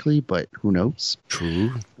most likely, but who knows?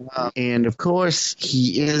 True. And of course,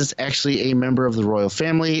 he is actually a member of the royal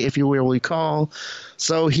family, if you will recall.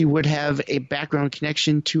 So he would have a background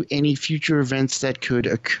connection to any future events that could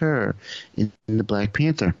occur in the Black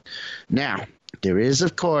Panther. Now, there is,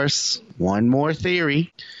 of course, one more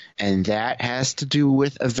theory, and that has to do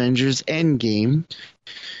with Avengers Endgame.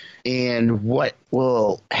 And what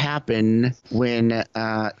will happen when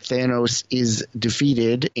Thanos is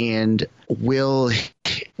defeated, and what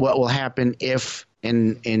will happen if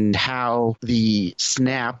and how the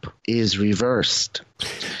snap is reversed.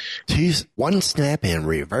 One snap in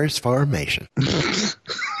reverse formation.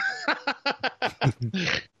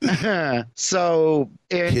 So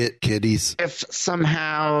Kitties. If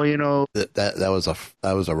somehow, that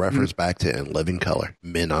was a reference back to In Living Color,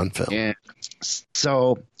 Men on Film. Yeah.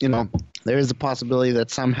 So, there is a possibility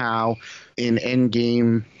that somehow in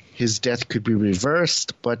Endgame his death could be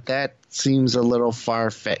reversed, but that seems a little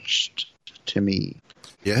far-fetched to me.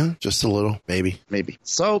 Yeah, just a little, maybe.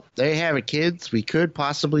 So, there you have it, kids. We could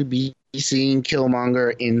possibly be seeing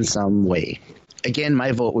Killmonger in some way. Again,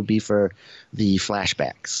 my vote would be for the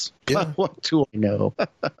flashbacks. Yeah. What do I know?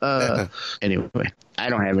 Anyway, I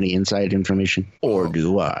don't have any inside information. Or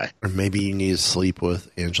do I? Or maybe you need to sleep with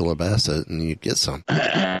Angela Bassett and you get some.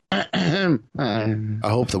 I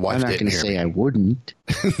hope the wife didn't hear me. I'm not going to say I wouldn't.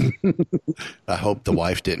 I hope the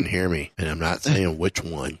wife didn't hear me. And I'm not saying which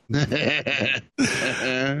one.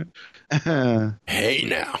 Hey,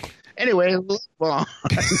 now. Anyway, let's move on.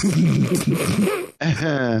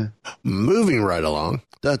 Moving right along.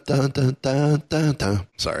 Dun, dun, dun, dun, dun, dun.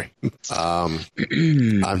 Sorry. I'm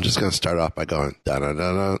just going to start off by going dun, dun,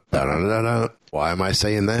 dun, dun, dun, dun, dun, dun. Why am I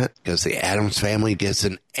saying that? Because the Addams Family gets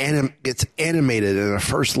animated in a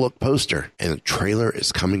first look poster, and the trailer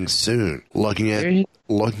is coming soon. Looking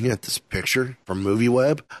at this picture from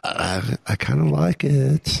MovieWeb, I kind of like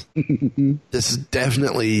it. This is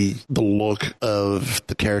definitely the look of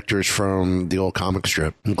the characters from the old comic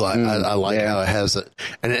strip. I'm glad. I like how it has it,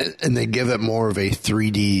 and they give it more of a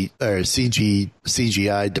 3D or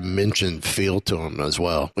CGI dimension feel to them as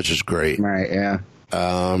well, which is great. Right? Yeah.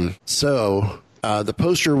 The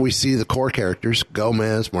poster, we see the core characters,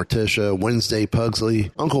 Gomez, Morticia, Wednesday,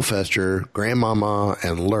 Pugsley, Uncle Fester, Grandmama,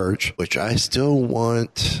 and Lurch, which I still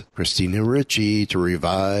want Christina Ricci to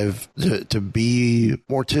revive to be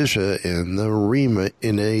Morticia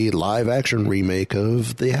in a live-action remake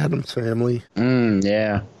of The Addams Family.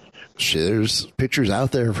 Yeah. There's pictures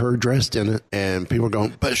out there of her dressed in it, and people are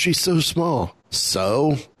going, but she's so small.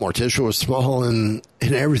 So, Morticia was small in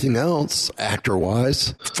everything else,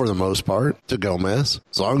 actor-wise, for the most part, to Gomez.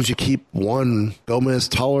 As long as you keep one Gomez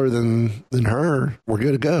taller than her, we're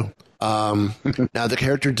good to go. Now, the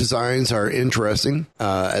character designs are interesting.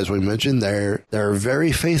 As we mentioned, they're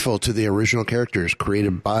very faithful to the original characters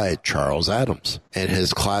created by Charles Addams and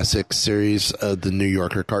his classic series of the New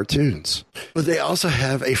Yorker cartoons. But they also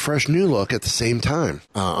have a fresh new look at the same time.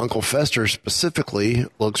 Uncle Fester specifically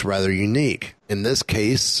looks rather unique. In this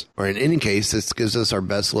case, or in any case, this gives us our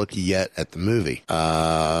best look yet at the movie.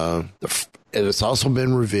 It has also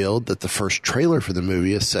been revealed that the first trailer for the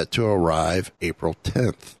movie is set to arrive April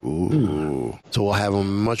 10th. Ooh. So we'll have a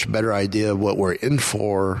much better idea of what we're in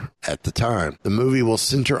for at the time. The movie will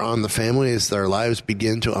center on the family as their lives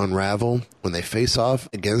begin to unravel when they face off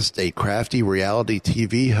against a crafty reality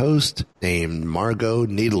TV host named Margot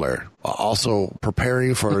Needler, while also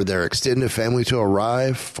preparing for their extended family to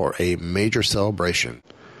arrive for a major celebration.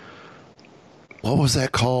 What was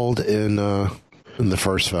that called in the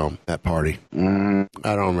first film, that party? I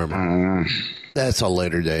don't remember. That's a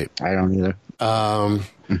later date. I don't either.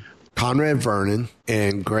 Conrad Vernon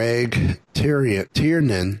and Greg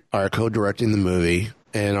Tiernan are co-directing the movie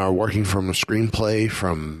and are working from a screenplay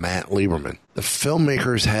from Matt Lieberman. The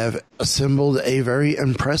filmmakers have assembled a very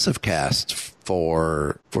impressive cast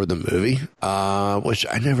for the movie, which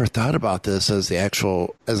I never thought about this as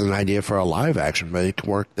an idea for a live action, but it can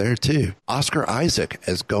work there too. Oscar Isaac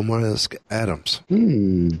as Gomez Addams.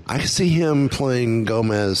 I can see him playing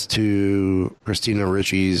Gomez to Christina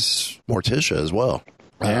Ricci's Morticia as well.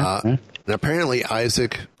 And apparently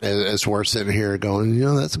Isaac, as we're sitting here going,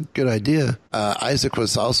 that's a good idea. Isaac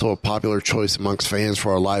was also a popular choice amongst fans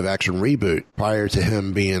for a live action reboot prior to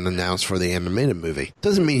him being announced for the animated movie.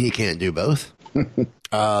 Doesn't mean he can't do both.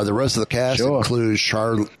 The rest of the cast includes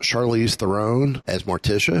Charlize Theron as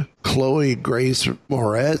Morticia, Chloe Grace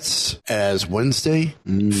Moretz as Wednesday,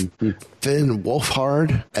 Finn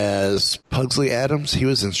Wolfhard as Pugsley Adams. He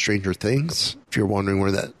was in Stranger Things, if you're wondering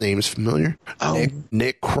where that name is familiar.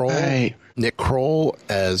 Nick Kroll. Right. Nick Kroll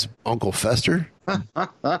as Uncle Fester.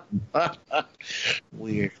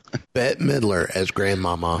 Weird. Bette Midler as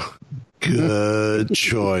Grandmama. Good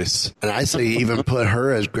choice. And I say even put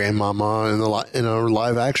her as Grandmama in a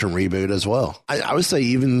live action reboot as well. I would say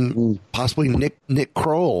even possibly Nick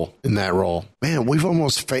Kroll in that role. Man, we've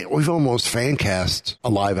almost fan cast a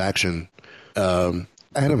live action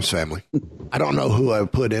Addams Family. I don't know who I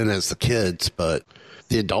would put in as the kids, but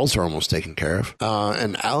the adults are almost taken care of.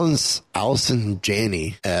 And Allison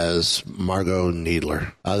Janney as Margot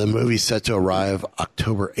Needler. The movie's set to arrive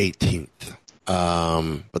October 18th.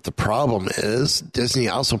 But the problem is Disney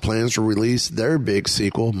also plans to release their big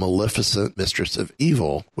sequel, Maleficent, Mistress of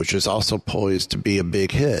Evil, which is also poised to be a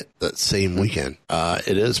big hit that same weekend.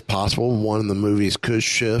 It is possible one of the movies could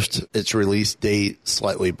shift its release date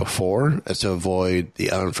slightly before as to avoid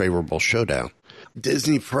the unfavorable showdown.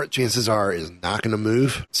 Disney, chances are, is not going to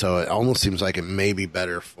move, so it almost seems like it may be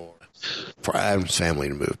better for Addams Family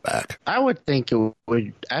to move back. I would think it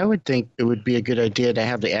would be a good idea to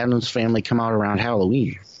have the Addams Family come out around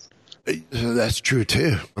Halloween. That's true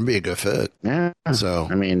too. That'd be a good fit. Yeah. So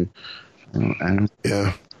I mean,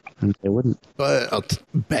 yeah. They wouldn't. But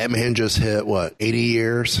Batman just hit 80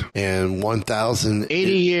 years and 1,000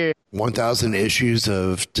 issues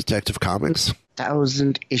of Detective Comics.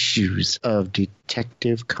 1,000 issues of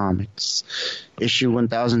Detective Comics. Issue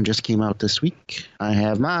 1,000 just came out this week. I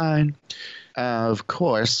have mine. Of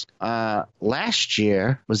course, last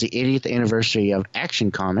year was the 80th anniversary of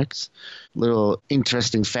Action Comics. Little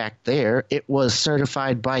interesting fact there. It was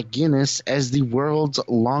certified by Guinness as the world's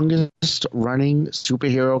longest running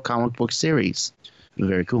superhero comic book series.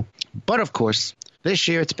 Very cool. But of course, this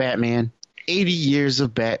year it's Batman. 80 years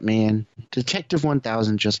of Batman. Detective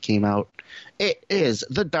 1000 just came out. It is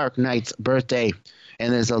the Dark Knight's birthday,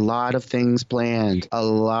 and there's a lot of things planned. A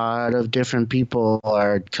lot of different people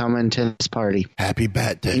are coming to this party. Happy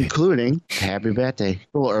Bat Day. Happy Bat Day.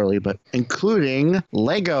 A little early, but including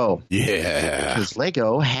Lego. Yeah. Because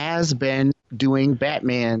Lego has been doing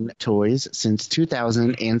Batman toys since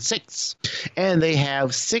 2006. And they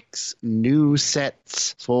have 6 new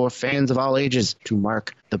sets for fans of all ages to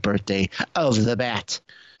mark the birthday of the Bat.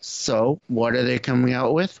 So, what are they coming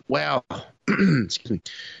out with? Well, excuse me.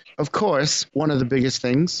 Of course, one of the biggest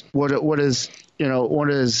things, what is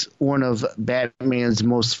one of Batman's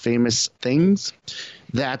most famous things?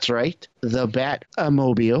 That's right, the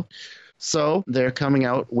Batmobile. So, they're coming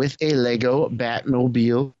out with a Lego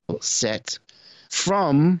Batmobile set.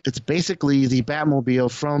 It's basically the Batmobile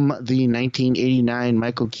from the 1989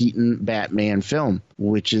 Michael Keaton Batman film,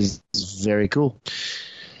 which is very cool.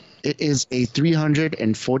 It is a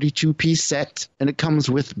 342-piece set, and it comes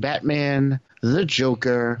with Batman, the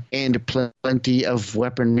Joker, and plenty of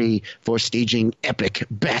weaponry for staging epic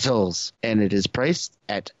battles. And it is priced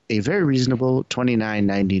at a very reasonable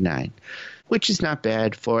 $29.99, which is not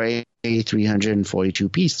bad for a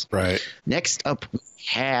 342-piece. Right. Next up, we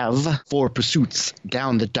have 4 pursuits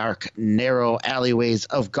down the dark, narrow alleyways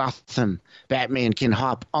of Gotham. Batman can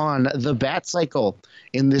hop on the Batcycle.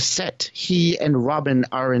 In this set, he and Robin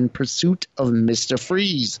are in pursuit of Mr.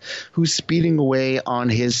 Freeze, who's speeding away on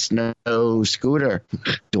his snow scooter.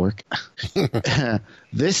 Dork.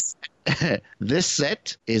 This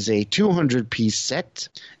set is a 200-piece set,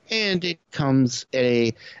 and it comes at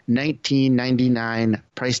a $19.99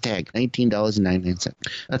 price tag, $19.99.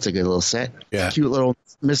 That's a good little set. Yeah. Cute little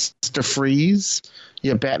Mr. Freeze. You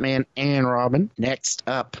have Batman and Robin. Next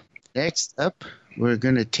up, we're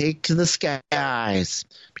going to take to the skies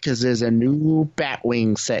because there's a new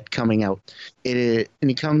Batwing set coming out. And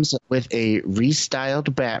it comes with a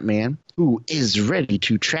restyled Batman who is ready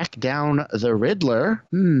to track down the Riddler.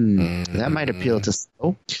 That might appeal to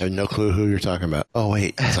Snow. I have no clue who you're talking about. Oh,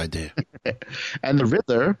 wait. Yes, I do. And the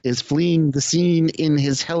Riddler is fleeing the scene in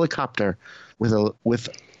his helicopter with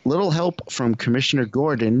little help from Commissioner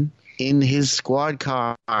Gordon in his squad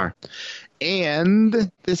car.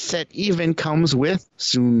 And this set even comes with,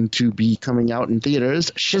 soon to be coming out in theaters,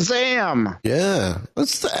 Shazam! Yeah,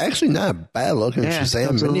 that's actually not a bad looking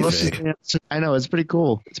Shazam minifig. I know, it's pretty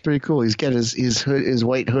cool. It's pretty cool. He's got his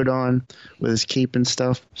white hood on with his cape and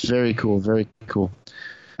stuff. It's very cool, very cool.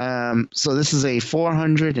 So this is a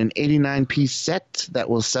 489 piece set that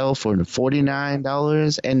will sell for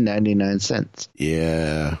 $49.99.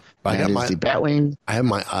 Yeah. That is the Batwing. I have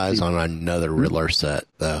my eyes on another Riddler set,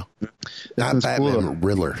 though. Not Batman, cool.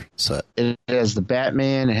 Riddler set. It has the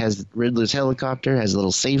Batman, it has Riddler's helicopter, it has a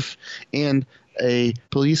little safe, and a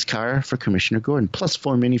police car for Commissioner Gordon, plus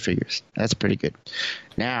 4 minifigures. That's pretty good.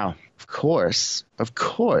 Now, of course,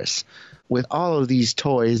 with all of these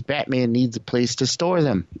toys, Batman needs a place to store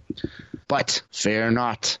them. But fear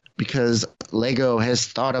not, because Lego has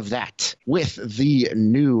thought of that with the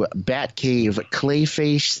new Batcave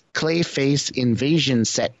Clayface Invasion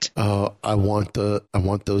set. Oh, I want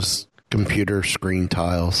those computer screen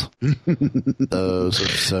tiles. Those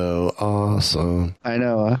are so awesome. I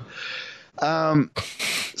know, huh?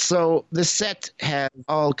 So the set has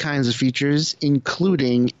all kinds of features,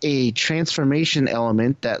 including a transformation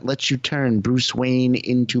element that lets you turn Bruce Wayne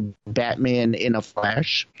into Batman in a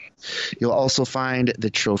flash. You'll also find the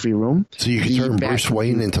trophy room. So you can turn Bruce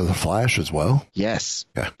Wayne into the Flash as well? Yes.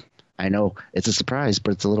 Yeah. I know. It's a surprise,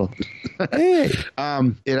 but it's a little... Hey.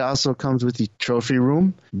 It also comes with the trophy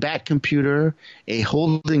room, Bat computer, a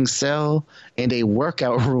holding cell, and a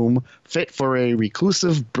workout room fit for a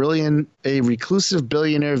reclusive billionaire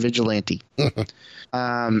vigilante.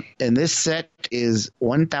 And this set is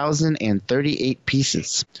 1,038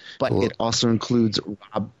 pieces, but it also includes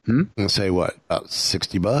Say what? About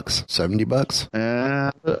 $60,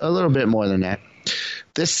 $70? A little bit more than that.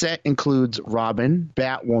 This set includes Robin,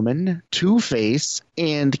 Batwoman, Two-Face,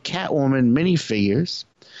 and Catwoman minifigures,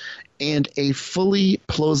 and a fully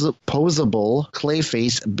posable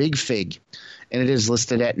Clayface Big Fig. And it is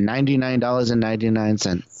listed at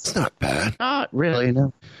 $99.99. It's not bad. Not really,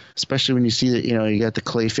 no. Especially when you see that, you got the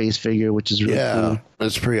Clayface figure, which is really cool.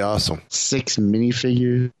 It's pretty awesome. 6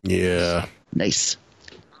 minifigures. Yeah. Nice.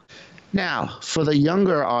 Now, for the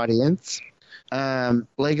younger audience,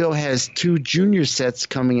 Lego has 2 junior sets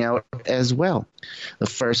coming out as well. The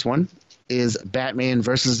first one is Batman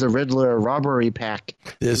versus the Riddler robbery pack.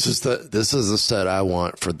 This is the set I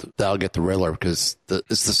want for I'll get the Riddler because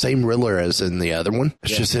it's the same Riddler as in the other one.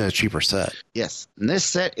 It's just in a cheaper set. Yes. And this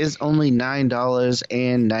set is only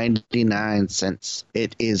 $9.99.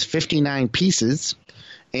 It is 59 pieces.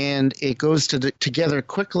 And it goes together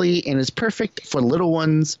quickly and is perfect for little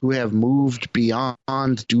ones who have moved beyond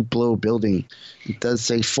Duplo building. It does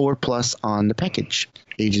say 4+ on the package,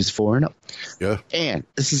 ages 4 and up. Yeah. And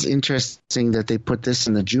this is interesting that they put this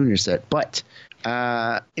in the junior set. But,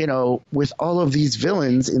 with all of these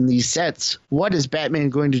villains in these sets, what is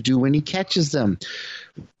Batman going to do when he catches them?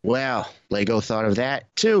 Well, Lego thought of that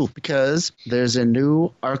too, because there's a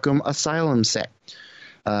new Arkham Asylum set.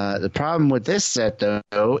 The problem with this set,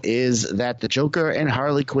 though, is that the Joker and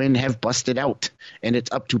Harley Quinn have busted out, and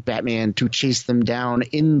it's up to Batman to chase them down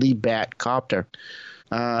in the Batcopter.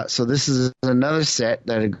 So this is another set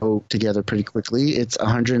that'll go together pretty quickly. It's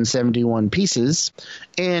 171 pieces,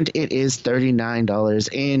 and it is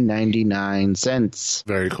 $39.99.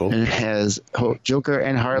 Very cool. And it has Joker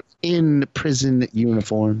and Harley in prison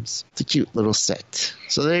uniforms. It's a cute little set.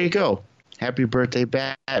 So there you go. Happy birthday,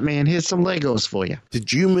 Batman. Here's some Legos for you.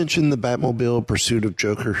 Did you mention the Batmobile Pursuit of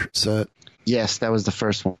Joker set? Yes, that was the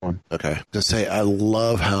first one. Okay. To say, I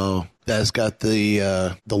love how that's got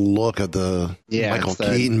the look of the Michael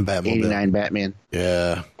Keaton Batmobile. 89 Batman.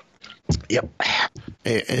 Yeah. Yep.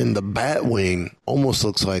 And the Batwing almost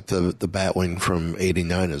looks like the Batwing from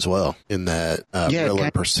 89 as well in that Riddler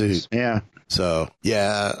Pursuit. Yeah. So,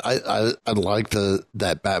 yeah, I like that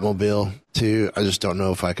Batmobile, too. I just don't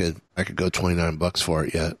know if I could go $29 for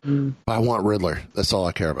it yet. But I want Riddler. That's all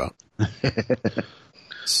I care about.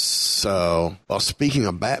 So, well, speaking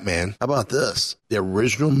of Batman, how about this? The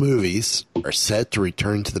original movies are set to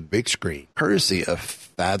return to the big screen, courtesy of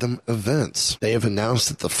Fathom Events. They have announced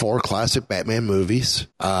that the 4 classic Batman movies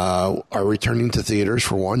are returning to theaters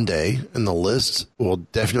for one day, and the list will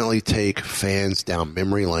definitely take fans down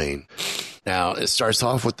memory lane. Now, it starts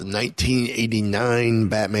off with the 1989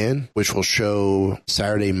 Batman, which will show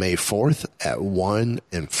Saturday, May 4th at 1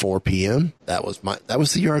 and 4 p.m. That was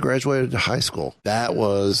the year I graduated high school. That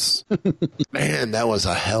was, man, that was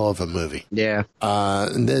a hell of a movie. Yeah.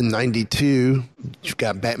 And then 92, you've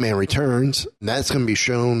got Batman Returns, and that's going to be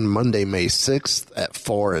shown Monday, May 6th at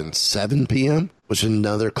 4 and 7 p.m., which is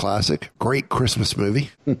another classic. Great Christmas movie.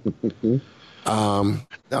 Now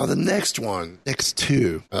the next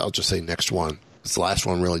two, I'll just say next one. This last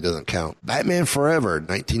one really doesn't count. Batman Forever,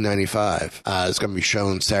 1995. It's going to be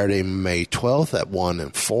shown Saturday, May 12th at 1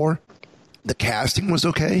 and 4. The casting was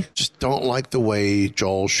okay. Just don't like the way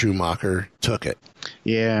Joel Schumacher took it.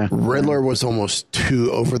 Yeah. Riddler was almost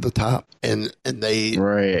too over the top, and they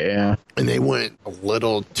Right, yeah. and they went a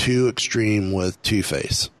little too extreme with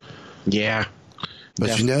Two-Face. Yeah. But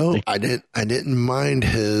Definitely. I didn't mind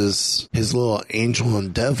his little angel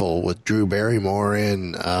and devil with Drew Barrymore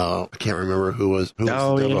and I can't remember who was the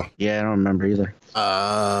devil. Yeah, I don't remember either.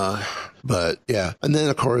 But yeah, and then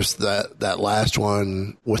of course that last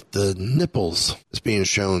one with the nipples is being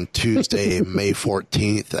shown Tuesday, May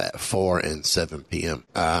 14th at 4 and 7 p.m.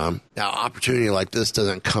 Now, opportunity like this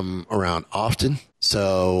doesn't come around often,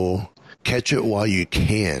 so catch it while you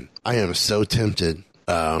can. I am so tempted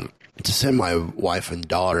to send my wife and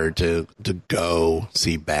daughter to go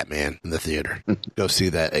see Batman in the theater. Go see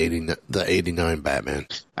the 89 Batman.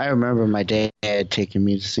 I remember my dad taking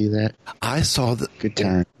me to see that. I saw the Good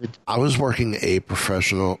time. I was working a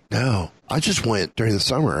professional. No, I just went during the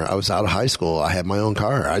summer. I was out of high school. I had my own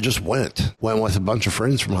car. I just went with a bunch of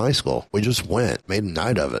friends from high school. We just went, made a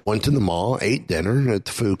night of it. Went to the mall, ate dinner at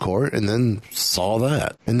the food court, and then saw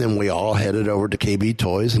that. And then we all headed over to KB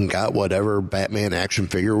Toys and got whatever Batman action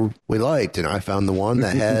figure we liked. And I found the one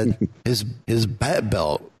that had his bat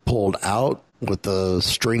belt pulled out with the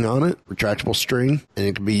string on it, retractable string, and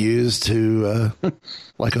it could be used to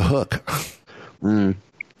like a hook.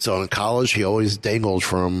 So in college, he always dangled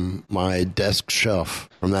from my desk shelf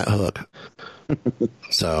from that hook.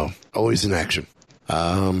 So always in action.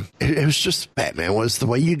 It was just Batman was the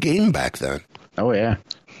way you game back then. Oh, yeah.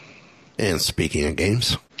 And speaking of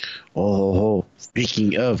games, Oh,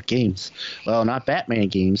 speaking of games. Well, not Batman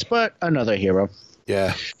games, but another hero.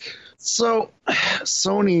 yeah. So,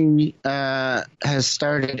 Sony has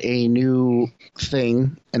started a new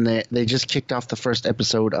thing, and they just kicked off the first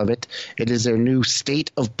episode of it. It is their new State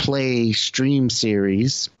of Play stream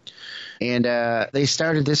series. And they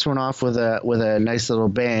started this one off with a nice little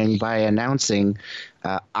bang by announcing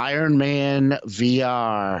Iron Man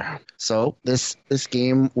VR. So this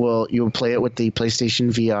game you'll play it with the PlayStation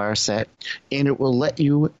VR set, and it will let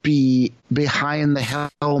you be behind the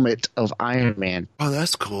helmet of Iron Man. Oh,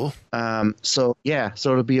 that's cool. So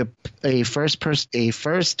it'll be a first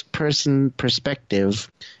person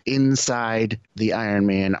perspective inside the Iron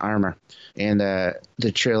Man armor. And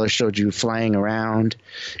the trailer showed you flying around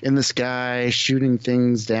in the sky, shooting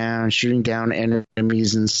down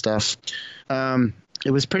enemies and stuff.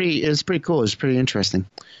 It was pretty cool. It was pretty interesting.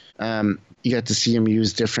 You got to see him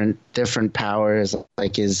use different powers,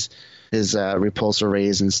 like his repulsor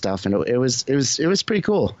rays and stuff, and it was pretty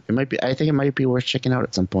cool. I think it might be worth checking out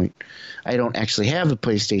at some point. I don't actually have a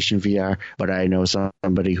PlayStation VR, but I know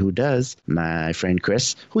somebody who does. My friend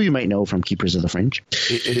Chris, who you might know from Keepers of the Fringe.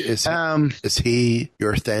 Is he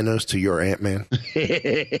your Thanos to your Ant-Man?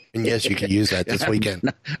 And yes, you can use that this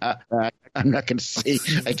weekend. I'm not going to say.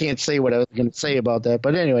 I can't say what I was going to say about that,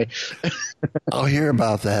 but anyway. I'll hear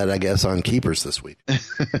about that, I guess, on Keepers this week.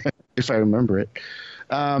 If I remember it.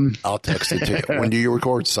 I'll text it to you. When do you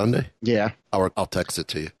record? Sunday? Yeah. I'll text it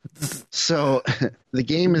to you. So the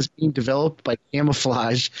game is being developed by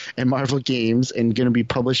Camouflage and Marvel Games and going to be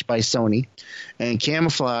published by Sony. And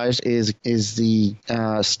Camouflage is the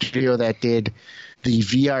studio that did the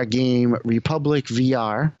VR game Republic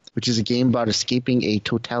VR, which is a game about escaping a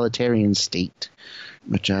totalitarian state,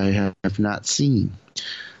 which I have not seen.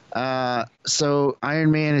 So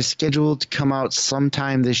Iron Man is scheduled to come out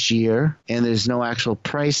sometime this year, and there's no actual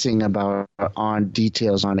pricing on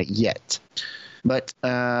details on it yet. But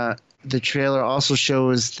the trailer also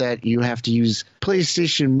shows that you have to use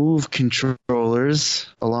PlayStation Move controllers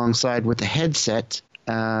alongside with the headset.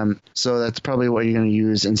 So that's probably what you're going to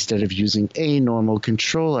use instead of using a normal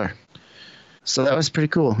controller. So that was pretty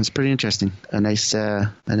cool. It's pretty interesting. A nice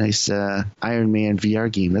Iron Man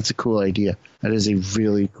VR game. That's a cool idea. That is a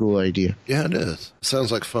really cool idea. Yeah, it is.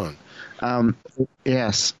 Sounds like fun.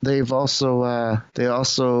 Yes, they've also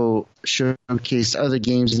showcased other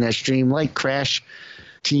games in that stream, like Crash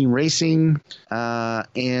Team Racing,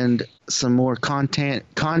 and some more content,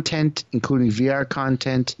 including VR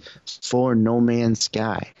content for No Man's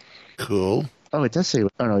Sky. Cool. Oh, it does say.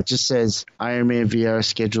 Oh no, it just says Iron Man VR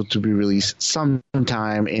scheduled to be released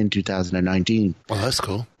sometime in 2019. Well, that's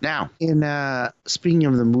cool. Now, speaking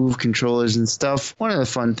of the Move controllers and stuff, one of the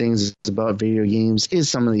fun things about video games is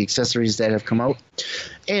some of the accessories that have come out,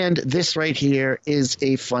 and this right here is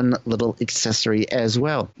a fun little accessory as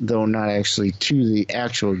well, though not actually to the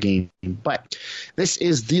actual game. But this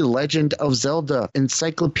is the Legend of Zelda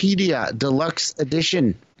Encyclopedia Deluxe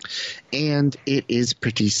Edition, and it is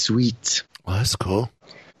pretty sweet. Well, that's cool.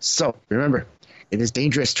 So, remember, It is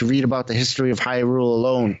dangerous to read about the history of Hyrule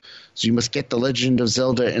alone, so you must get the Legend of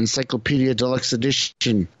Zelda Encyclopedia Deluxe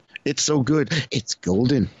Edition. It's so good. It's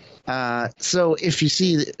golden. So if you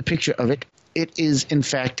see a picture of it, it is in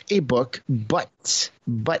fact a book, but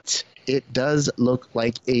it does look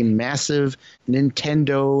like a massive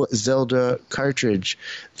Nintendo Zelda cartridge.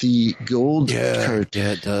 The gold cartridge.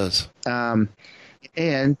 Yeah, it does.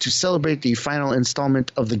 And to celebrate the final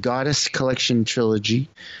installment of the Goddess Collection trilogy,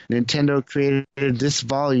 Nintendo created this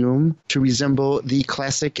volume to resemble the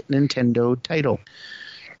classic Nintendo title.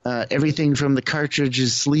 Everything from the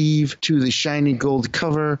cartridge's sleeve to the shiny gold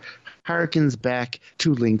cover harkens back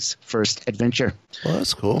to Link's first adventure. Well,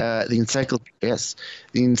 that's cool. The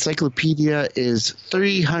encyclopedia is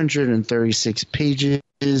 336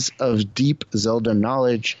 pages of deep Zelda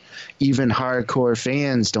knowledge even hardcore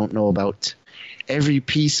fans don't know about. Every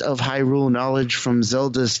piece of Hyrule knowledge from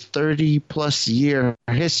Zelda's 30-plus year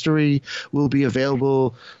history will be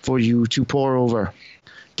available for you to pore over.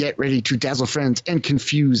 Get ready to dazzle friends and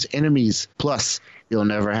confuse enemies. Plus, you'll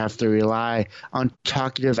never have to rely on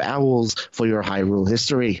talkative owls for your Hyrule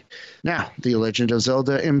history. Now, the Legend of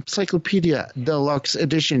Zelda Encyclopedia Deluxe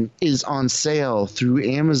Edition is on sale through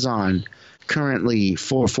Amazon. Currently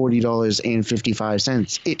for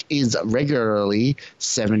 $40.55. It is regularly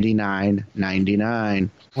 $79.99.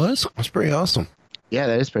 Well, that's pretty awesome. Yeah,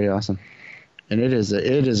 that is pretty awesome. And it is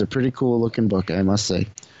a pretty cool looking book, I must say.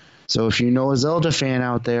 So if you know a Zelda fan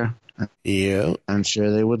out there, yeah, I'm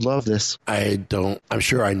sure they would love this. I'm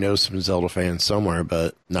sure I know some Zelda fans somewhere,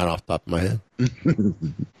 but not off the top of my head.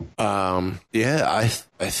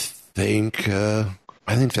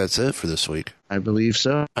 I think that's it for this week. I believe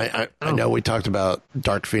so. I know we talked about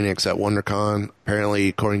Dark Phoenix at WonderCon. Apparently,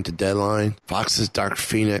 according to Deadline, Fox's Dark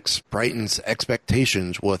Phoenix brightens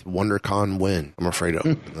expectations with WonderCon win. I'm afraid to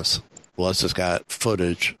open this. Plus, it's got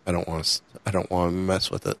footage. I don't want to mess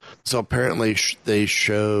with it. So apparently, they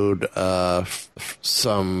showed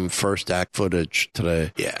some first act footage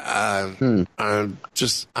today. Yeah, I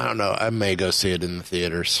don't know. I may go see it in the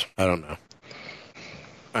theaters. I don't know.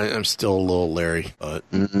 I'm still a little leery, but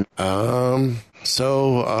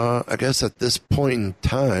so I guess at this point in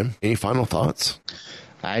time, any final thoughts?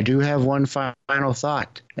 I do have one final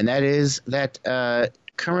thought, and that is that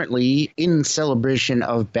currently, in celebration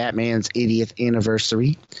of Batman's 80th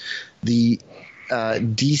anniversary, the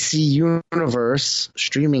DC Universe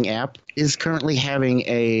streaming app is currently having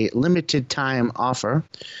a limited time offer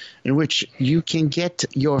in which you can get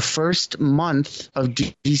your first month of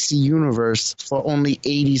DC Universe for only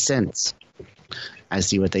 80 cents. I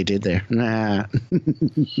see what they did there. Nah.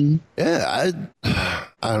 Yeah, I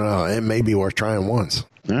don't know. It may be worth trying once.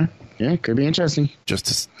 Yeah, it could be interesting. Just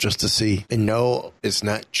to see. And no, it's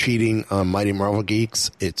not cheating on Mighty Marvel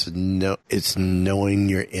Geeks. It's knowing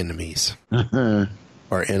your enemies.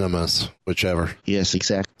 Or enemas, whichever. Yes,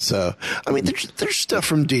 exactly. So, I mean, there's stuff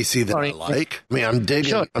from DC that I like. I mean, I'm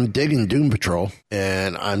digging Doom Patrol,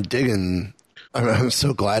 and I'm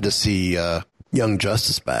so glad to see Young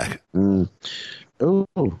Justice back. Oh,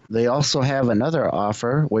 they also have another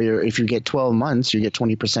offer where if you get 12 months, you get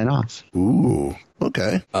 20% off. Ooh,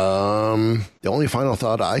 okay. The only final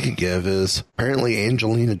thought I could give is apparently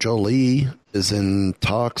Angelina Jolie is in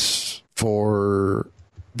talks for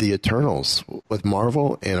the Eternals with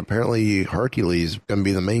Marvel, and apparently Hercules is going to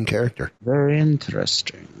be the main character. Very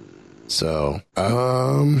interesting. So,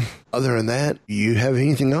 other than that, you have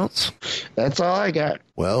anything else? That's all I got.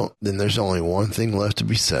 Well, then there's only one thing left to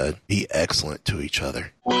be said. Be excellent to each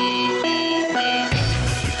other.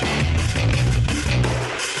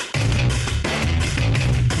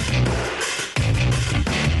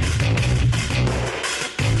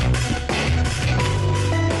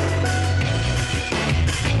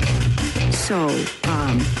 So,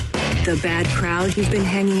 the bad crowd you've been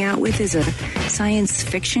hanging out with is a science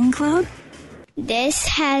fiction club? This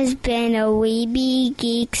has been a Weeby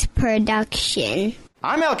Geeks production.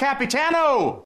 I'm El Capitano!